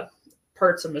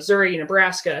parts of Missouri,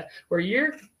 Nebraska, where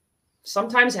you're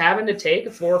sometimes having to take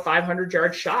a 400 or 500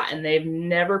 yard shot, and they've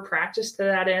never practiced to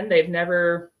that end. They've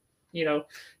never,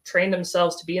 trained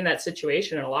themselves to be in that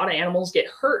situation. And a lot of animals get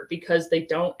hurt because they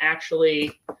don't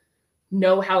actually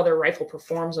know how their rifle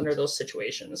performs under those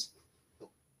situations.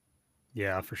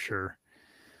 Yeah, for sure.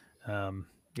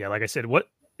 Yeah, like I said, what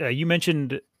you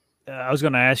mentioned, I was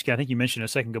going to ask you, I think you mentioned a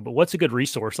second ago, but what's a good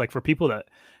resource like for people that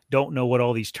don't know what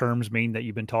all these terms mean that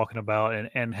you've been talking about,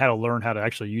 and how to learn how to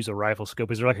actually use a rifle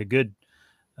scope? Is there like a good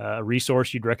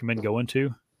resource you'd recommend going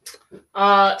to?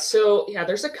 So yeah,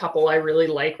 there's a couple I really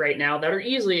like right now that are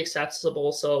easily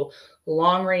accessible. So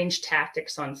Long Range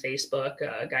Tactics on Facebook,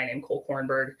 a guy named Cole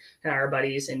Kornberg and our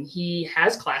buddies, and he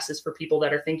has classes for people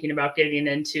that are thinking about getting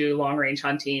into long range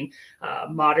hunting.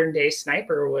 Modern Day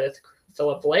Sniper with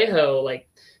Philip Vallejo, like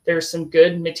there's some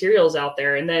good materials out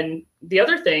there. And then the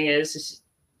other thing is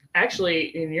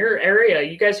actually in your area,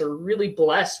 you guys are really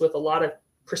blessed with a lot of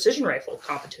precision rifle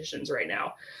competitions right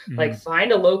now. Mm-hmm. Like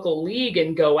find a local league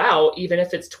and go out, even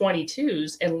if it's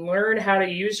 22s, and learn how to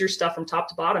use your stuff from top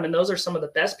to bottom. And those are some of the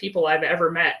best people I've ever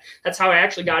met. That's how I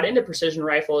actually got into precision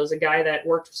rifle, is a guy that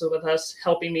worked with us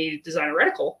helping me design a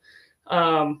reticle.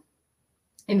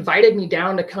 Invited me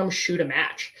down to come shoot a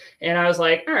match. And I was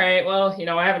like, all right, well,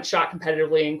 I haven't shot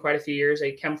competitively in quite a few years.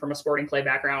 I come from a sporting clay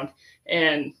background,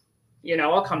 and,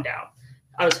 I'll come down.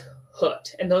 I was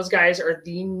hooked. And those guys are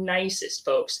the nicest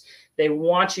folks. They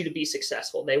want you to be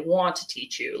successful. They want to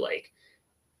teach you. Like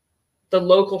the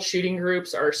local shooting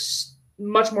groups are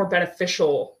much more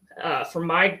beneficial for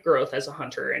my growth as a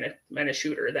hunter and a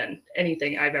shooter than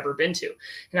anything I've ever been to.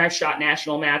 And I've shot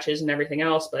national matches and everything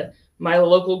else, but my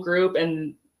local group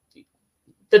and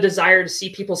the desire to see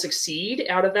people succeed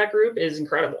out of that group is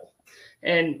incredible.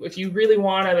 And if you really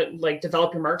want to like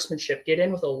develop your marksmanship, get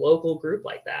in with a local group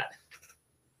like that.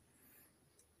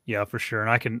 Yeah, for sure.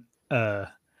 And I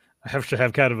have to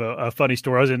have kind of a funny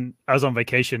story. I was on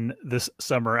vacation this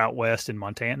summer out west in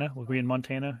Montana. Were we in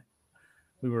Montana?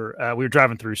 We were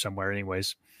driving through somewhere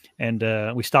anyways.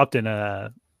 And we stopped in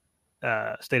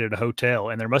stayed at a hotel,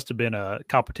 and there must've been a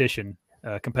competition,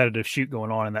 competitive shoot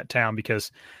going on in that town,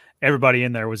 because everybody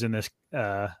in there was in this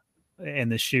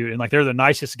shoot. And like, they're the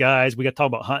nicest guys. We got to talk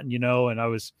about hunting, and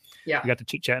we got to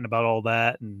chit chatting about all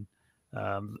that. And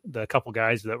the couple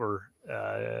guys that were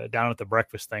down at the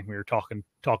breakfast thing, we were talking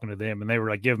to them, and they were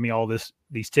like giving me all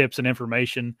these tips and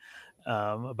information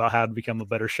about how to become a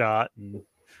better shot and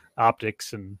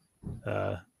optics. And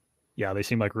they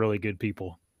seem like really good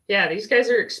people. Yeah, these guys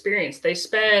are experienced. They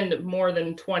spend more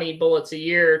than 20 bullets a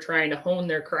year trying to hone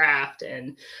their craft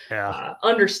and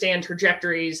understand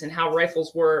trajectories and how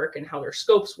rifles work and how their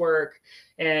scopes work.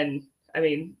 And I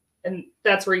mean, and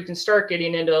that's where you can start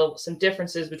getting into some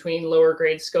differences between lower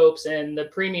grade scopes and the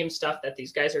premium stuff that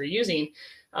these guys are using.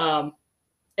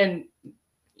 And,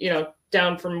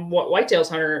 down from what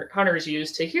whitetails hunters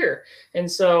use to here.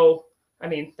 And so, I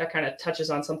mean, that kind of touches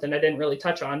on something I didn't really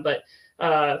touch on, but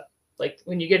like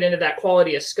when you get into that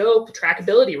quality of scope,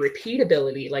 trackability,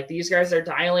 repeatability, like these guys are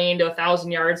dialing to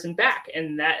 1,000 yards and back,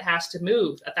 and that has to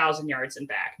move 1,000 yards and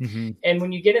back. Mm-hmm. And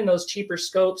when you get in those cheaper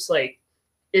scopes, like,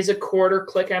 is a quarter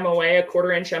click MOA, a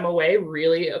quarter inch MOA,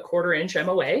 really a quarter inch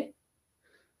MOA?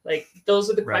 Like, those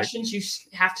are the questions you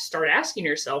have to start asking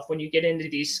yourself when you get into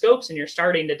these scopes and you're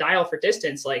starting to dial for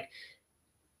distance. Like,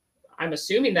 I'm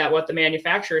assuming that what the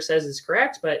manufacturer says is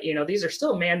correct, but these are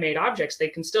still man-made objects. They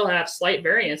can still have slight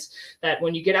variance that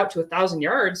when you get out to 1,000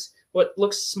 yards, what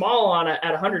looks small at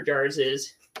 100 yards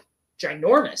is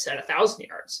ginormous at 1,000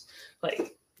 yards.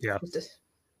 Like,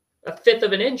 a fifth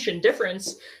of an inch in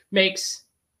difference makes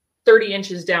 30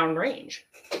 inches down range.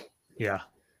 Yeah.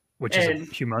 Which is a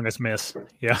humongous miss.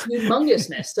 Yeah. Humongous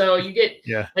miss. So you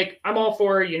get, like, I'm all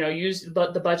for, use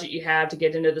the budget you have to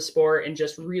get into the sport and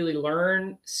just really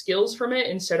learn skills from it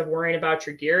instead of worrying about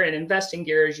your gear, and invest in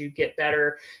gear as you get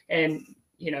better and,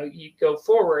 you go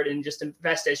forward and just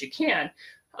invest as you can.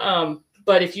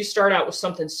 But if you start out with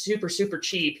something super, super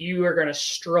cheap, you are going to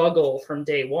struggle from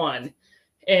day one.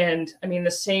 And I mean,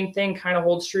 the same thing kind of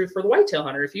holds true for the whitetail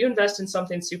hunter. If you invest in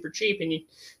something super cheap and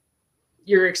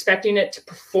you're expecting it to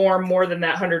perform more than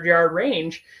that 100-yard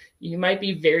range, you might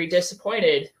be very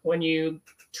disappointed when you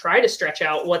try to stretch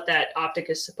out what that optic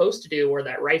is supposed to do, or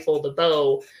that rifle, the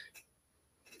bow,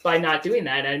 by not doing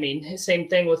that. I mean, same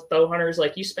thing with bow hunters.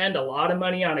 Like, you spend a lot of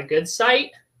money on a good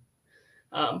sight,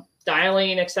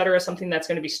 dialing, etc., something that's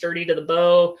going to be sturdy to the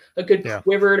bow, a good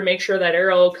quiver to make sure that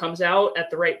arrow comes out at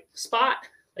the right spot,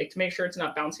 like to make sure it's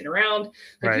not bouncing around.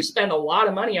 Like, you spend a lot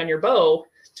of money on your bow,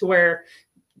 to where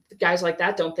guys like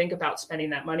that don't think about spending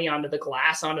that money onto the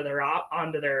glass, onto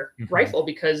their rifle,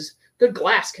 because good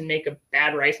glass can make a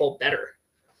bad rifle better.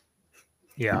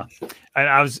 Yeah. And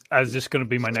I was just going to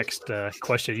be my next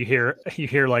question. You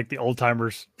hear like the old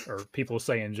timers or people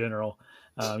say in general,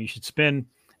 you should spend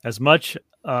as much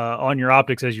on your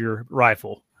optics as your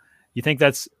rifle. You think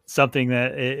that's something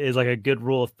that is like a good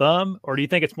rule of thumb, or do you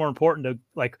think it's more important to,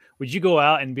 like, would you go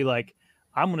out and be like,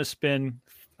 I'm going to spend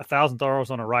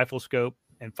 $1,000 on a rifle scope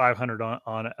and $500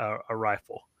 on a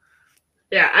rifle?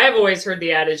 Yeah, I've always heard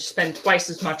the adage: spend twice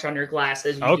as much on your glass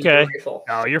as you do your rifle.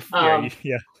 Oh, you're And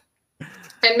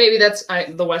maybe that's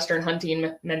the Western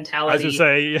hunting mentality. I was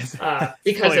going to say,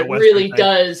 because it really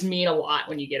does mean a lot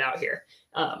when you get out here.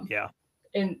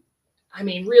 And I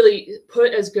mean, really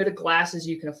put as good a glass as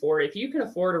you can afford. If you can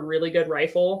afford a really good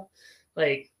rifle,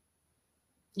 like,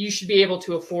 you should be able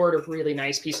to afford a really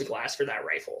nice piece of glass for that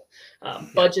rifle.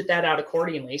 Budget that out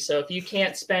accordingly. So if you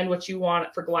can't spend what you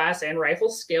want for glass and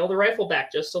rifles, scale the rifle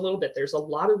back just a little bit. There's a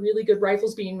lot of really good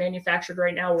rifles being manufactured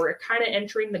right now. We're kind of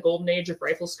entering the golden age of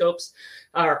rifle scopes,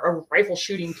 or rifle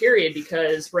shooting period,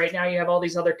 because right now you have all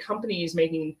these other companies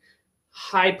making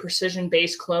high precision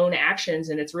based clone actions,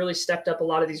 and it's really stepped up a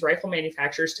lot of these rifle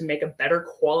manufacturers to make a better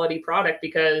quality product,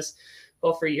 because,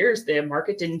 well, for years the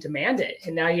market didn't demand it,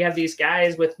 and now you have these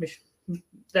guys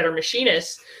that are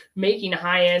machinists making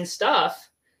high end stuff.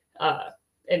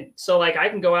 And so, like, I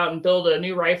can go out and build a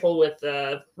new rifle with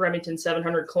a Remington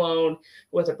 700 clone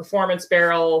with a performance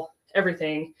barrel,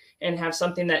 everything, and have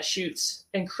something that shoots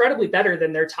incredibly better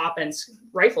than their top end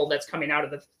rifle that's coming out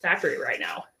of the factory right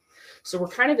now. So we're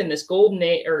kind of in this golden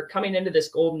age, or coming into this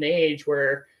golden age,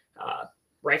 where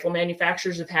rifle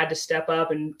manufacturers have had to step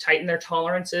up and tighten their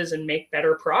tolerances and make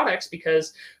better products,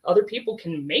 because other people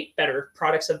can make better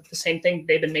products of the same thing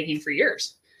they've been making for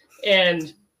years.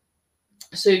 And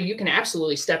so you can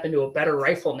absolutely step into a better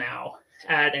rifle now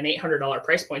at an $800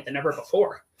 price point than ever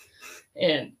before.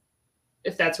 And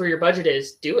if that's where your budget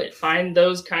is, do it. Find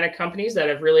those kind of companies that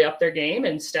have really upped their game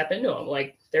and step into them.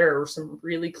 Like, there are some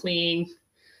really clean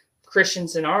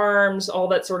Christians in Arms, all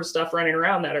that sort of stuff running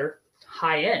around that are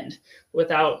high end,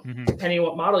 without, depending on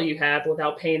what model you have,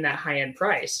 without paying that high end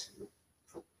price.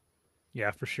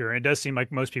 Yeah, for sure. It does seem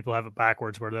like most people have it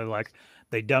backwards, where they're like,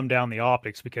 they dumb down the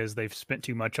optics because they've spent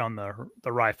too much on the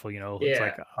rifle. You know, it's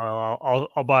like,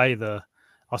 I'll buy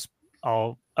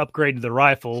I'll upgrade the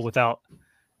rifle without,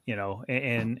 you know,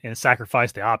 and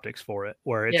sacrifice the optics for it.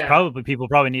 Where it's people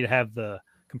probably need to have the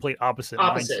complete opposite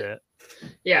mindset.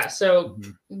 Yeah. So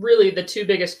really the three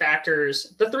biggest factors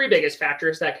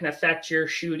that can affect your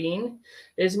shooting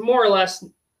is more or less,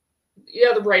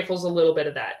 the rifle's a little bit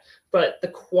of that, but the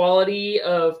quality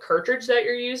of cartridge that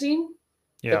you're using,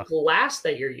 the glass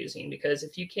that you're using, because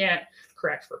if you can't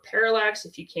correct for parallax,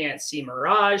 if you can't see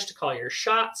mirage to call your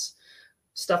shots,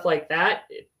 stuff like that,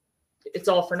 it's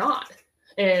all for naught.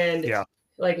 And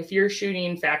like, if you're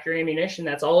shooting factory ammunition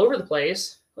that's all over the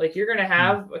place, like, you're going to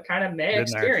have a kind of meh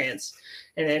experience.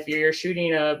 And if you're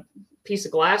shooting a piece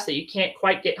of glass that you can't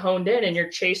quite get honed in, and you're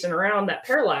chasing around that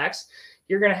parallax,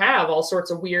 you're going to have all sorts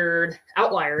of weird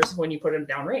outliers when you put them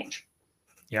downrange.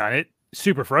 Yeah, and it's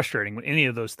super frustrating when any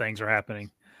of those things are happening.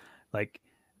 Like,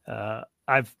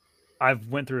 I've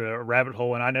went through a rabbit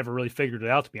hole, and I never really figured it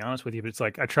out, to be honest with you. But it's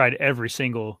like, I tried every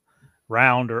single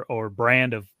round or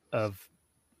brand of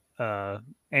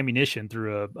ammunition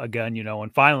through a gun, you know,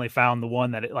 and finally found the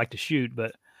one that it liked to shoot.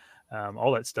 But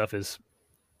all that stuff is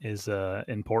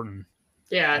important.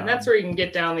 Yeah, and that's where you can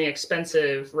get down the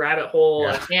expensive rabbit hole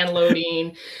of hand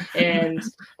loading. And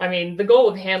I mean, the goal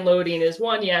of hand loading is,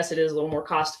 one, yes, it is a little more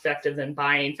cost effective than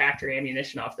buying factory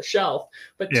ammunition off the shelf.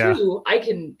 But two, I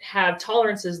can have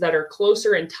tolerances that are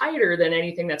closer and tighter than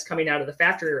anything that's coming out of the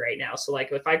factory right now. So,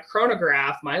 like, if I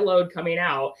chronograph my load coming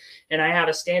out and I have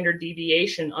a standard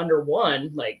deviation under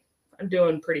 1, like, I'm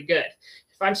doing pretty good.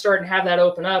 If I'm starting to have that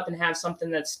open up and have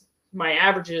something that's, my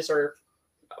averages are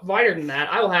wider than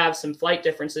that, I will have some flight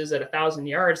differences at 1,000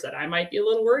 yards that I might be a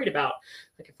little worried about.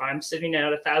 Like, if I'm sitting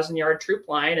at a 1,000-yard troop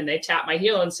line and they tap my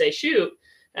heel and say shoot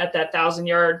at that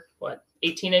 1,000-yard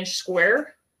 18-inch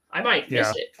square, I might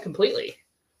miss it completely.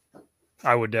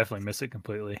 I would definitely miss it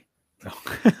completely.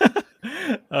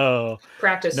 Oh,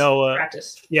 Practice, no,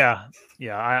 practice. yeah,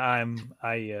 yeah. I'm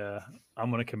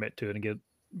going to commit to it and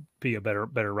be a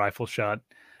better rifle shot.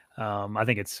 I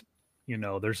think it's,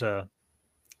 there's at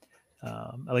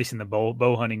least in the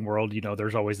bow hunting world,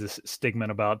 there's always this stigma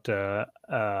about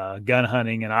gun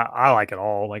hunting, and I like it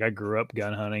all. Like, I grew up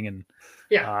gun hunting, and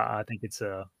Yeah. I think it's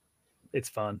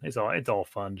fun. It's all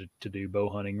fun to do bow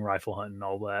hunting, rifle hunting,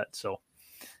 all that. So,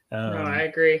 No, I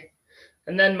agree.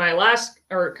 And then my last,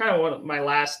 or kind of one of my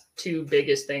last two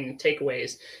biggest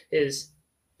takeaways is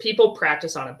people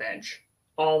practice on a bench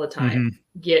all the time.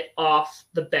 mm-hmm. Get off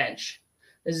the bench.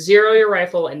 Zero your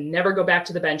rifle and never go back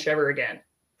to the bench ever again.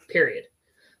 Period.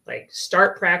 Like,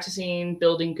 start practicing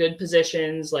building good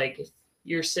positions. Like, if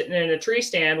you're sitting in a tree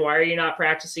stand, why are you not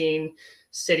practicing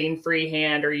sitting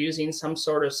freehand or using some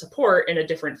sort of support in a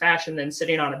different fashion than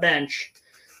sitting on a bench?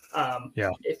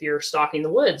 If you're stalking the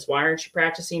woods, why aren't you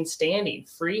practicing standing,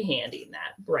 freehanding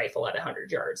that rifle at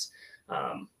 100 yards?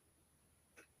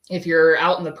 If you're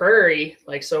out in the prairie,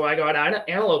 like, so I go out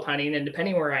antelope hunting, and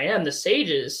depending where I am, the sage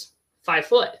is 5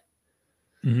 foot.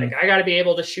 Mm-hmm. Like, I got to be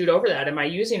able to shoot over that. Am I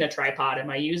using a tripod? What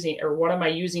am I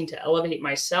using to elevate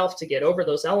myself to get over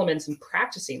those elements, and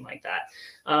practicing like that?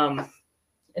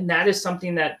 And that is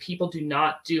something that people do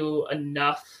not do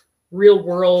enough real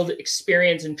world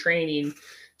experience and training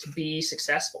to be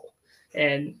successful.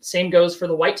 And same goes for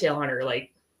the whitetail hunter.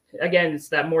 Like, again, it's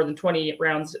that more than 20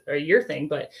 rounds a year thing,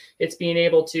 but it's being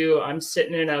able to, I'm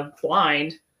sitting in a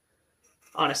blind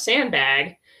on a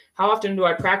sandbag. How often do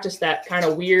I practice that kind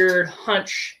of weird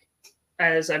hunch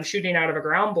as I'm shooting out of a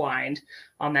ground blind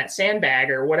on that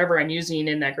sandbag or whatever I'm using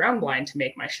in that ground blind to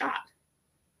make my shot?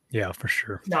 Yeah, for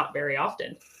sure. Not very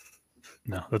often.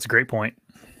 No, that's a great point.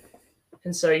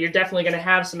 And so you're definitely going to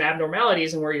have some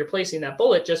abnormalities in where you're placing that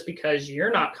bullet, just because you're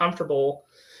not comfortable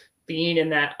being in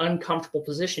that uncomfortable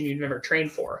position you've never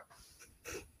trained for.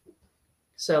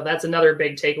 So that's another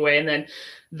big takeaway. And then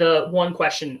the one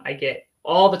question I get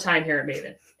all the time here at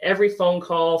Maven, every phone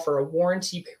call for a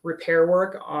warranty repair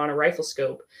work on a rifle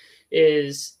scope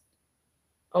is,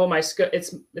 oh, my scope,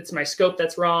 it's my scope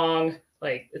that's wrong.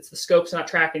 Like, it's the scope's not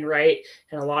tracking right.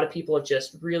 And a lot of people have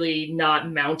just really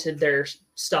not mounted their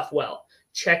stuff well.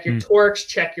 Check your torques,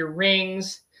 check your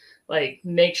rings, like,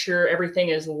 make sure everything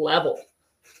is level.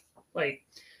 Like,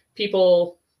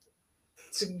 people,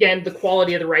 it's, again, the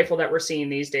quality of the rifle that we're seeing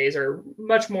these days are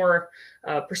much more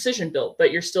precision built,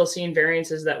 but you're still seeing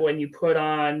variances that when you put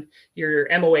on your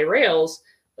MOA rails,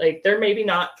 like, they're maybe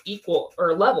not equal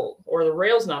or level, or the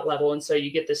rail's not level. And so you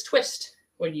get this twist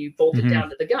when you bolt it down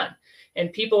to the gun.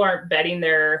 And people aren't betting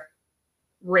their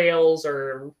rails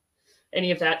or any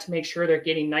of that to make sure they're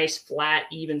getting nice, flat,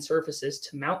 even surfaces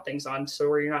to mount things on, so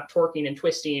where you're not torquing and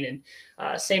twisting.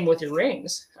 And same with your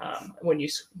rings. When you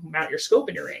mount your scope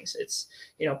in your rings, it's,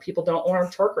 people don't want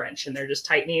a torque wrench, and they're just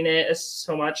tightening it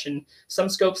so much. And some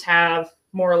scopes have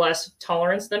more or less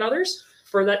tolerance than others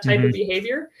for that type of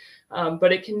behavior.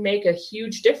 But it can make a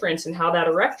huge difference in how that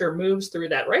erector moves through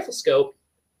that rifle scope.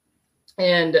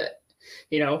 And,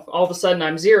 all of a sudden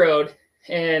I'm zeroed,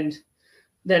 and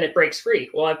then it breaks free.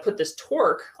 Well, I put this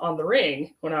torque on the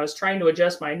ring when I was trying to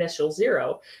adjust my initial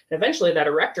zero. And eventually that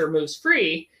erector moves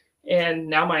free, and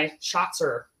now my shots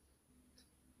are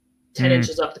 10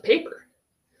 inches up the paper.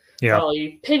 Yeah. Well,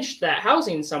 you pinched that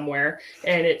housing somewhere,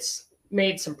 and it's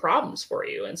made some problems for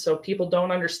you. And so people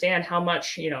don't understand how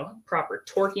much, proper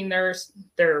torquing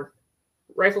their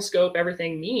rifle scope,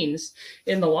 everything means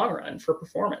in the long run for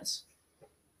performance.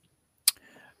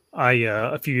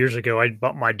 A few years ago, I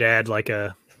bought my dad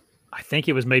I think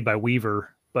it was made by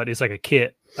Weaver, but it's like a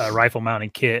kit, a rifle mounting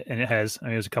kit. And it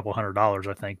was a couple $100,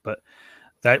 I think, but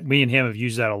that me and him have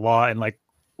used that a lot. And like,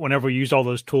 whenever we use all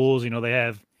those tools, they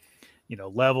have,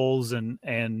 levels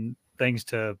and things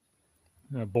to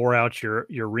bore out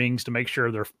your rings to make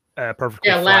sure they're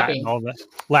perfectly flat lapping. And all that.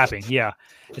 Lapping. Yeah.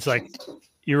 It's like,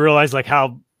 you realize like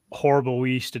how horrible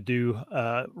we used to do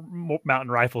mountain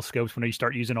rifle scopes when you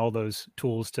start using all those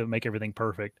tools to make everything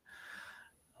perfect.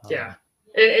 Yeah.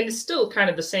 And it's still kind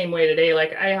of the same way today.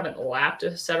 Like, I haven't lapped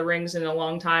a set of rings in a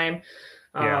long time.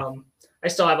 I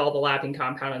still have all the lapping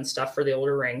compound and stuff for the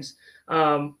older rings.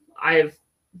 I've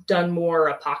done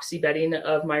more epoxy bedding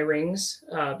of my rings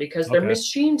because they're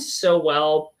machined so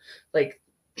well. Like,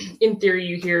 in theory,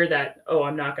 you hear that, oh,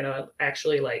 I'm not going to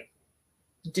actually like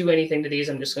do anything to these.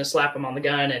 I'm just going to slap them on the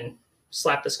gun and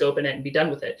slap the scope in it and be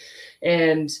done with it.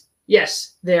 And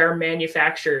yes, they're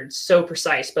manufactured so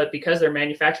precise, but because they're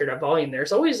manufactured at volume,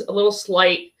 there's always a little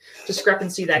slight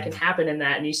discrepancy that can happen in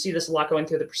that. And you see this a lot going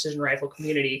through the precision rifle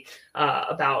community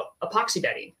about epoxy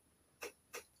bedding.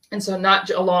 And so not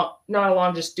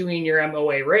along just doing your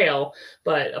MOA rail,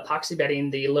 but epoxy bedding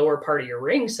the lower part of your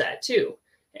ring set too.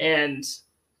 And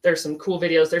there's some cool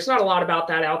videos. There's not a lot about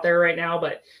that out there right now,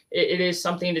 but it is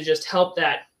something to just help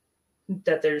that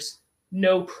there's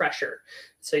no pressure.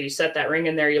 So you set that ring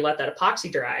in there, you let that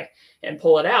epoxy dry and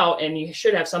pull it out, and you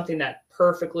should have something that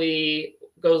perfectly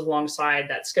goes alongside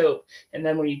that scope. And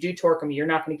then when you do torque them, you're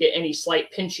not going to get any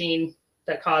slight pinching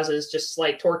that causes just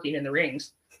slight torquing in the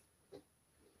rings.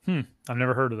 I've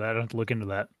never heard of that. I have to look into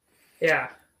that. Yeah.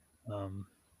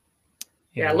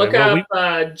 Anyway, look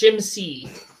up Jim C.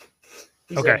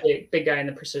 He's okay. a big guy in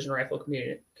the precision rifle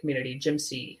community. Jim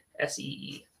C.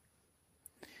 SEE.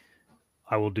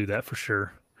 I will do that for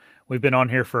sure. We've been on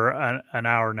here for an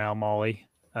hour now, Mollie.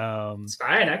 It's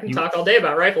fine. I can talk all day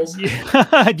about rifles. Do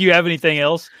you have anything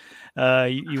else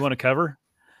you want to cover?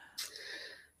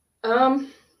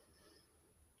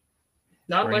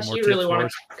 Not unless you really want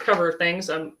to cover things.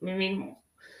 I mean,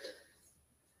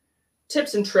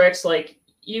 tips and tricks, like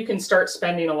you can start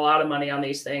spending a lot of money on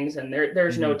these things, and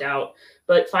there's no doubt.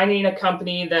 But finding a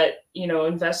company that,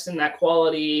 invests in that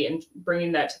quality and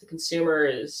bringing that to the consumer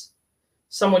is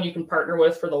someone you can partner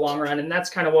with for the long run. And that's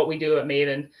kind of what we do at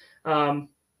Maven.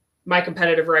 My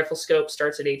competitive rifle scope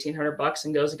starts at $1,800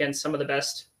 and goes against some of the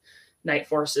best Night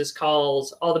Forces,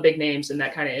 Calls, all the big names in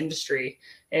that kind of industry.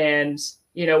 And,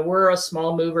 we're a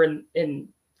small mover in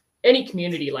any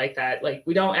community like that. Like,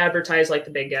 we don't advertise like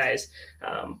the big guys.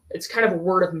 It's kind of a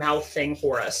word of mouth thing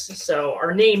for us. So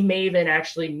our name Maven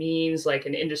actually means like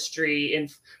an industry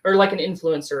or like an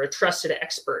influencer, a trusted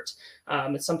expert.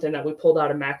 It's something that we pulled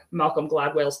out of Malcolm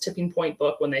Gladwell's Tipping Point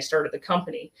book when they started the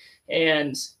company.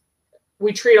 And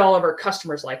we treat all of our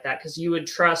customers like that, because you would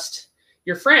trust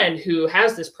your friend who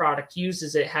has this product,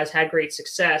 uses it, has had great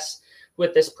success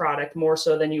with this product more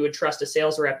so than you would trust a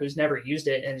sales rep who's never used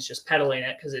it and is just peddling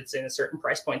it because it's in a certain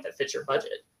price point that fits your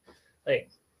budget.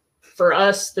 Like, for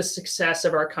us, the success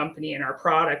of our company and our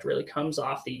product really comes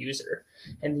off the user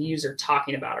and the user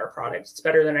talking about our product. It's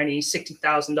better than any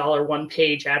 $60,000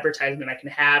 one-page advertisement I can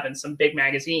have in some big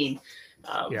magazine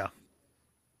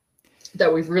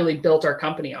that we've really built our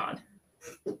company on.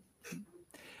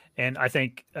 And I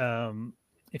think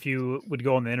if you would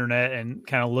go on the internet and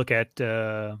kind of look at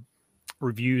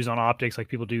reviews on optics, like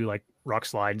people do, like Rock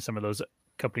Slide and some of those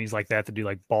companies like that do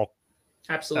like bulk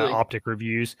optic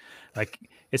reviews, like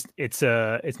it's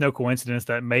no coincidence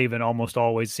that Maven almost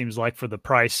always seems like for the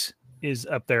price is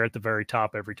up there at the very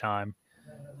top every time.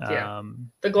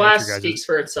 The glass speaks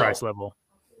for itself. Price level.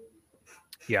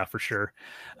 Yeah, for sure.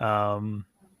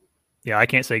 I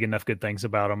can't say enough good things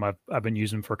about them. I've been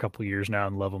using them for a couple of years now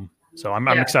and love them. So I'm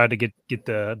excited to get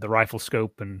the rifle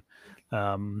scope and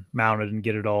mounted and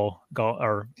get it all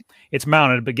or it's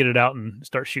mounted, but get it out and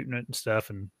start shooting it and stuff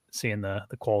and seeing the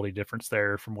quality difference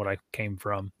there from what I came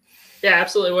from. Yeah,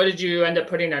 absolutely. What did you end up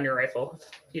putting on your rifle, if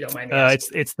you don't mind me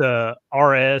asking? It's the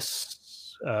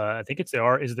RS. I think it's the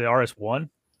RS1.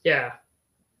 Yeah.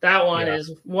 That one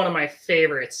is one of my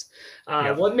favorites.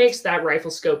 What makes that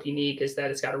rifle scope unique is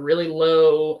that it's got a really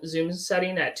low zoom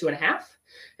setting at 2.5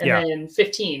 and then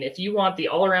 15. If you want the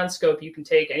all-around scope you can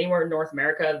take anywhere in North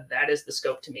America, that is the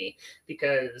scope to me,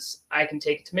 because I can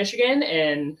take it to Michigan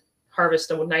and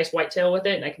harvest a nice whitetail with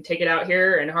it, and I can take it out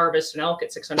here and harvest an elk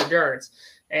at 600 yards.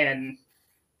 And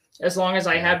as long as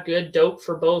I have good dope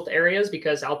for both areas,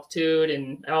 because altitude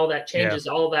and all that changes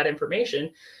all of that information,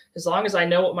 as long as I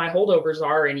know what my holdovers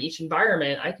are in each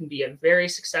environment, I can be a very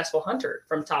successful hunter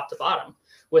from top to bottom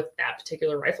with that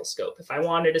particular rifle scope. If I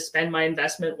wanted to spend my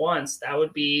investment once, that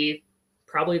would be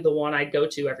probably the one I'd go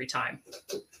to every time.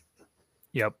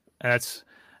 Yep. That's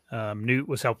Newt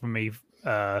was helping me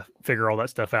figure all that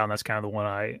stuff out, and that's kind of the one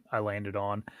I landed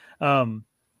on. And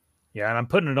I'm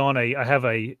putting it on I have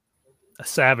a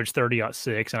Savage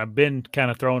 30-06, and I've been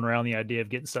kind of throwing around the idea of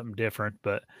getting something different,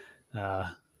 but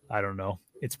I don't know.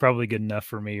 It's probably good enough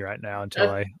for me right now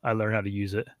until I learn how to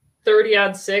use it.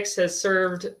 30-06 has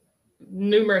served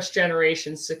numerous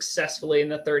generations successfully in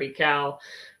the 30 cal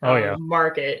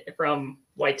market, from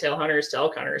whitetail hunters to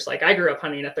elk hunters. Like, I grew up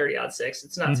hunting a 30-06.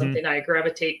 It's not something I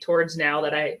gravitate towards now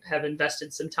that I have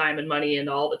invested some time and money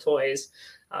into all the toys.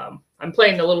 I'm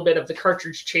playing a little bit of the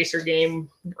cartridge chaser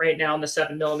game right now in the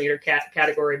 7mm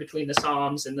category between the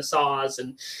SOMs and the SAW,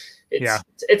 and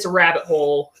it's a rabbit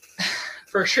hole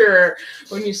for sure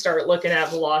when you start looking at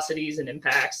velocities and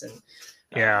impacts, and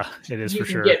it is for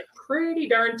sure. You can get pretty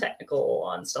darn technical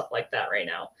on stuff like that right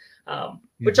now,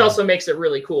 which also makes it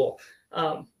really cool.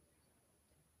 When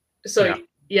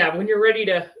you're ready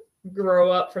to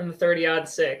grow up from the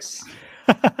 30-06,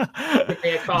 give me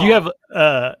a call.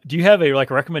 Do you have a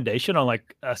recommendation on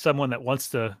someone that wants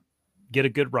to get a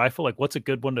good rifle? Like, what's a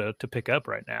good one to pick up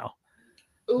right now?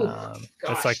 Ooh, That's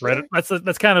gosh, like Reddit.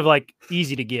 That's kind of like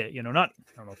easy to get, you know, not,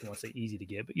 I don't know if you want to say easy to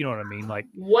get, but you know what I mean? Like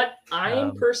what I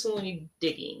am personally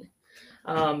digging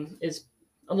is,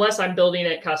 unless I'm building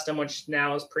it custom, which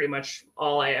now is pretty much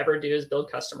all I ever do is build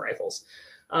custom rifles.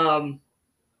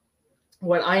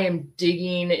 What I am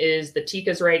digging is the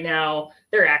Tikas right now.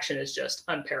 Their action is just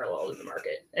unparalleled in the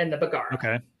market, and the Bagara.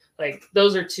 Okay. Like,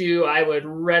 those are two I would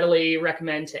readily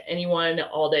recommend to anyone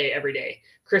all day, every day.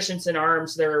 Christensen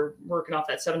Arms, they're working off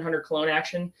that 700 clone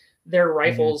action. Their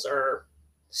rifles are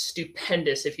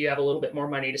stupendous if you have a little bit more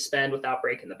money to spend without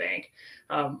breaking the bank.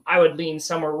 I would lean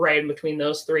somewhere right in between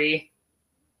those three.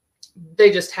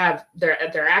 They just have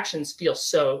their actions feel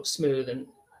so smooth, and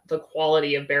the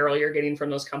quality of barrel you're getting from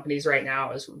those companies right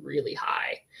now is really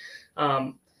high.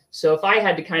 So if I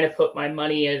had to kind of put my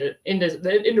money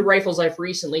into rifles I've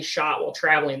recently shot while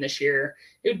traveling this year,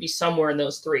 it would be somewhere in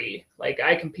those three. Like,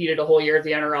 I competed a whole year at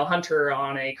the NRL Hunter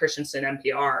on a Christensen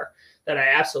MPR that I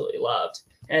absolutely loved.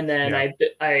 And then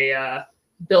I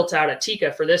built out a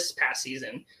Tika for this past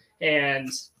season, and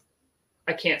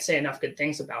I can't say enough good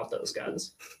things about those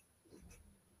guns.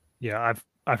 Yeah,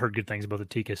 I've heard good things about the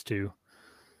Tikas too.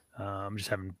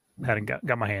 Just hadn't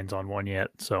got my hands on one yet.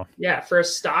 So yeah, for a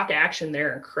stock action,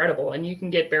 they're incredible, and you can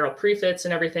get barrel prefits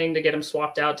and everything to get them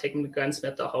swapped out. Take them to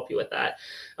Gunsmith; they'll help you with that.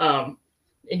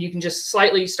 And you can just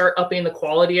slightly start upping the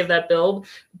quality of that build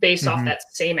based off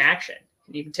that same action.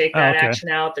 You can take that action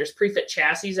out. There's prefit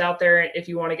chassis out there if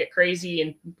you want to get crazy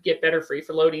and get better free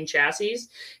for loading chassis,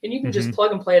 and you can just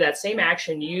plug and play that same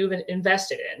action you've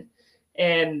invested in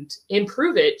and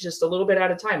improve it just a little bit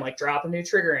at a time. Like, drop a new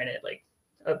trigger in it, like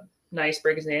a nice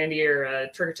Break Zandy or a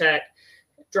Trigger Tech,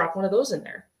 drop one of those in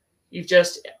there. You've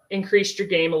just increased your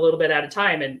game a little bit at a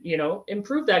time, and, you know,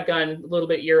 improve that gun a little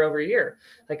bit year over year.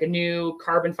 Like, a new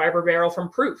carbon fiber barrel from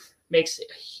Proof makes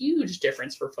a huge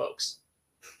difference for folks.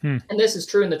 And this is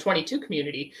true in the 22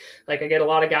 community. Like, I get a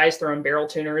lot of guys throwing barrel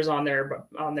tuners on their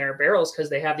barrels because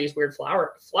they have these weird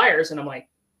flyers, and I'm like,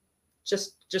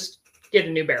 just get a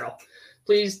new barrel.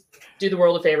 Please do the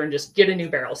world a favor and just get a new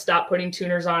barrel. Stop putting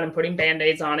tuners on and putting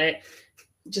Band-Aids on it.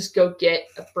 Just go get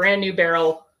a brand new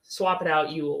barrel, swap it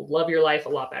out. You will love your life a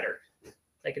lot better.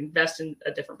 Like, invest in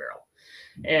a different barrel.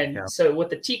 And so with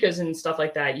the Tikas and stuff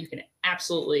like that, you can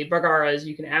absolutely, Bagaras,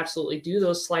 you can absolutely do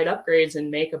those slight upgrades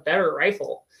and make a better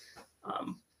rifle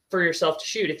for yourself to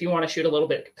shoot. If you want to shoot a little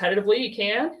bit competitively, you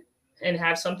can, and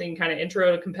have something kind of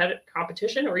intro to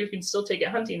competition, or you can still take it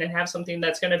hunting and have something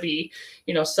that's going to be,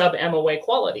 you know, sub MOA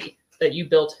quality that you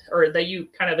built or that you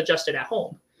kind of adjusted at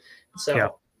home.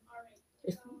 So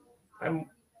if I'm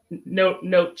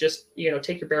note, just, you know,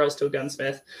 take your barrels to a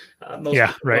gunsmith. Most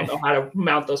people don't know how to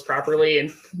mount those properly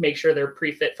and make sure they're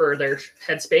pre-fit for their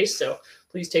headspace. So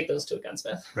please take those to a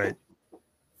gunsmith. Right.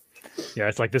 Yeah.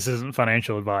 It's like, this isn't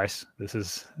financial advice. This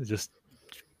is just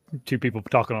two people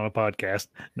talking on a podcast.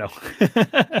 No.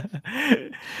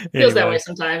 Feels that way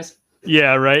sometimes.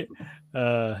 Yeah, right.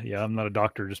 Yeah, I'm not a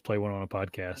doctor, just play one on a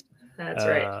podcast. That's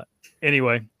right.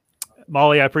 Anyway,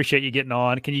 Mollie, I appreciate you getting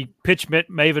on. Can you pitch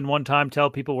Maven one time, tell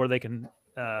people where they can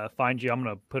find you? I'm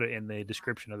going to put it in the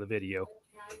description of the video.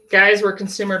 Guys, we're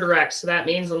consumer direct. So that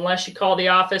means unless you call the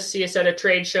office, see us at a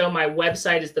trade show, my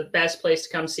website is the best place to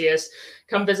come see us.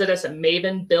 Come visit us at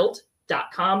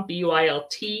mavenbuilt.com,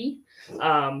 BUILT.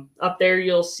 Up there,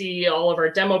 you'll see all of our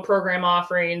demo program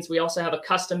offerings. We also have a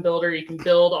custom builder. You can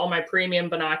build all my premium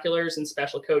binoculars in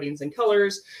special coatings and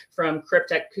colors, from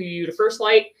Cryptek Kuiu to First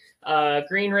Light,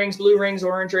 green rings, blue rings,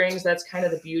 orange rings. That's kind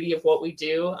of the beauty of what we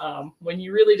do. When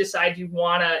you really decide you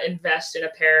want to invest in a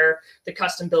pair, the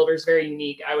custom builder is very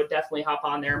unique. I would definitely hop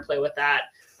on there and play with that.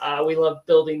 We love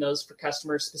building those for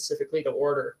customers specifically to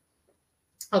order.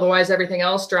 Otherwise, everything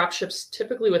else drop ships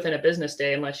typically within a business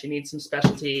day, unless you need some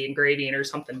specialty engraving or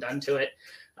something done to it.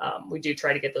 We do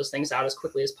try to get those things out as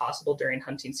quickly as possible during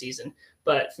hunting season.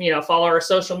 But, you know, follow our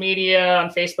social media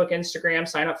on Facebook, Instagram,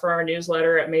 sign up for our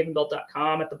newsletter at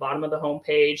mavenbuilt.com at the bottom of the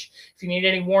homepage. If you need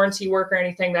any warranty work or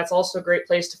anything, that's also a great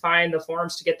place to find the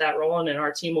forums to get that rolling, and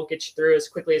our team will get you through as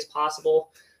quickly as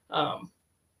possible.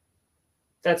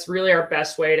 That's really our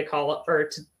best way to call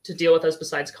or to deal with us,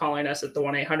 besides calling us at the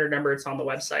 1-800 number. It's on the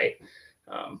website.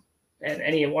 And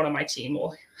any one of my team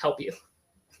will help you.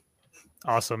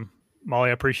 Awesome. Mollie,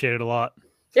 I appreciate it a lot.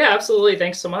 Yeah, absolutely.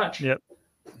 Thanks so much. Yep.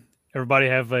 Everybody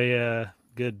have a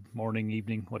good morning,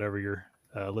 evening, whatever you're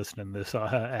listening to this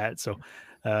at. So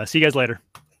see you guys later.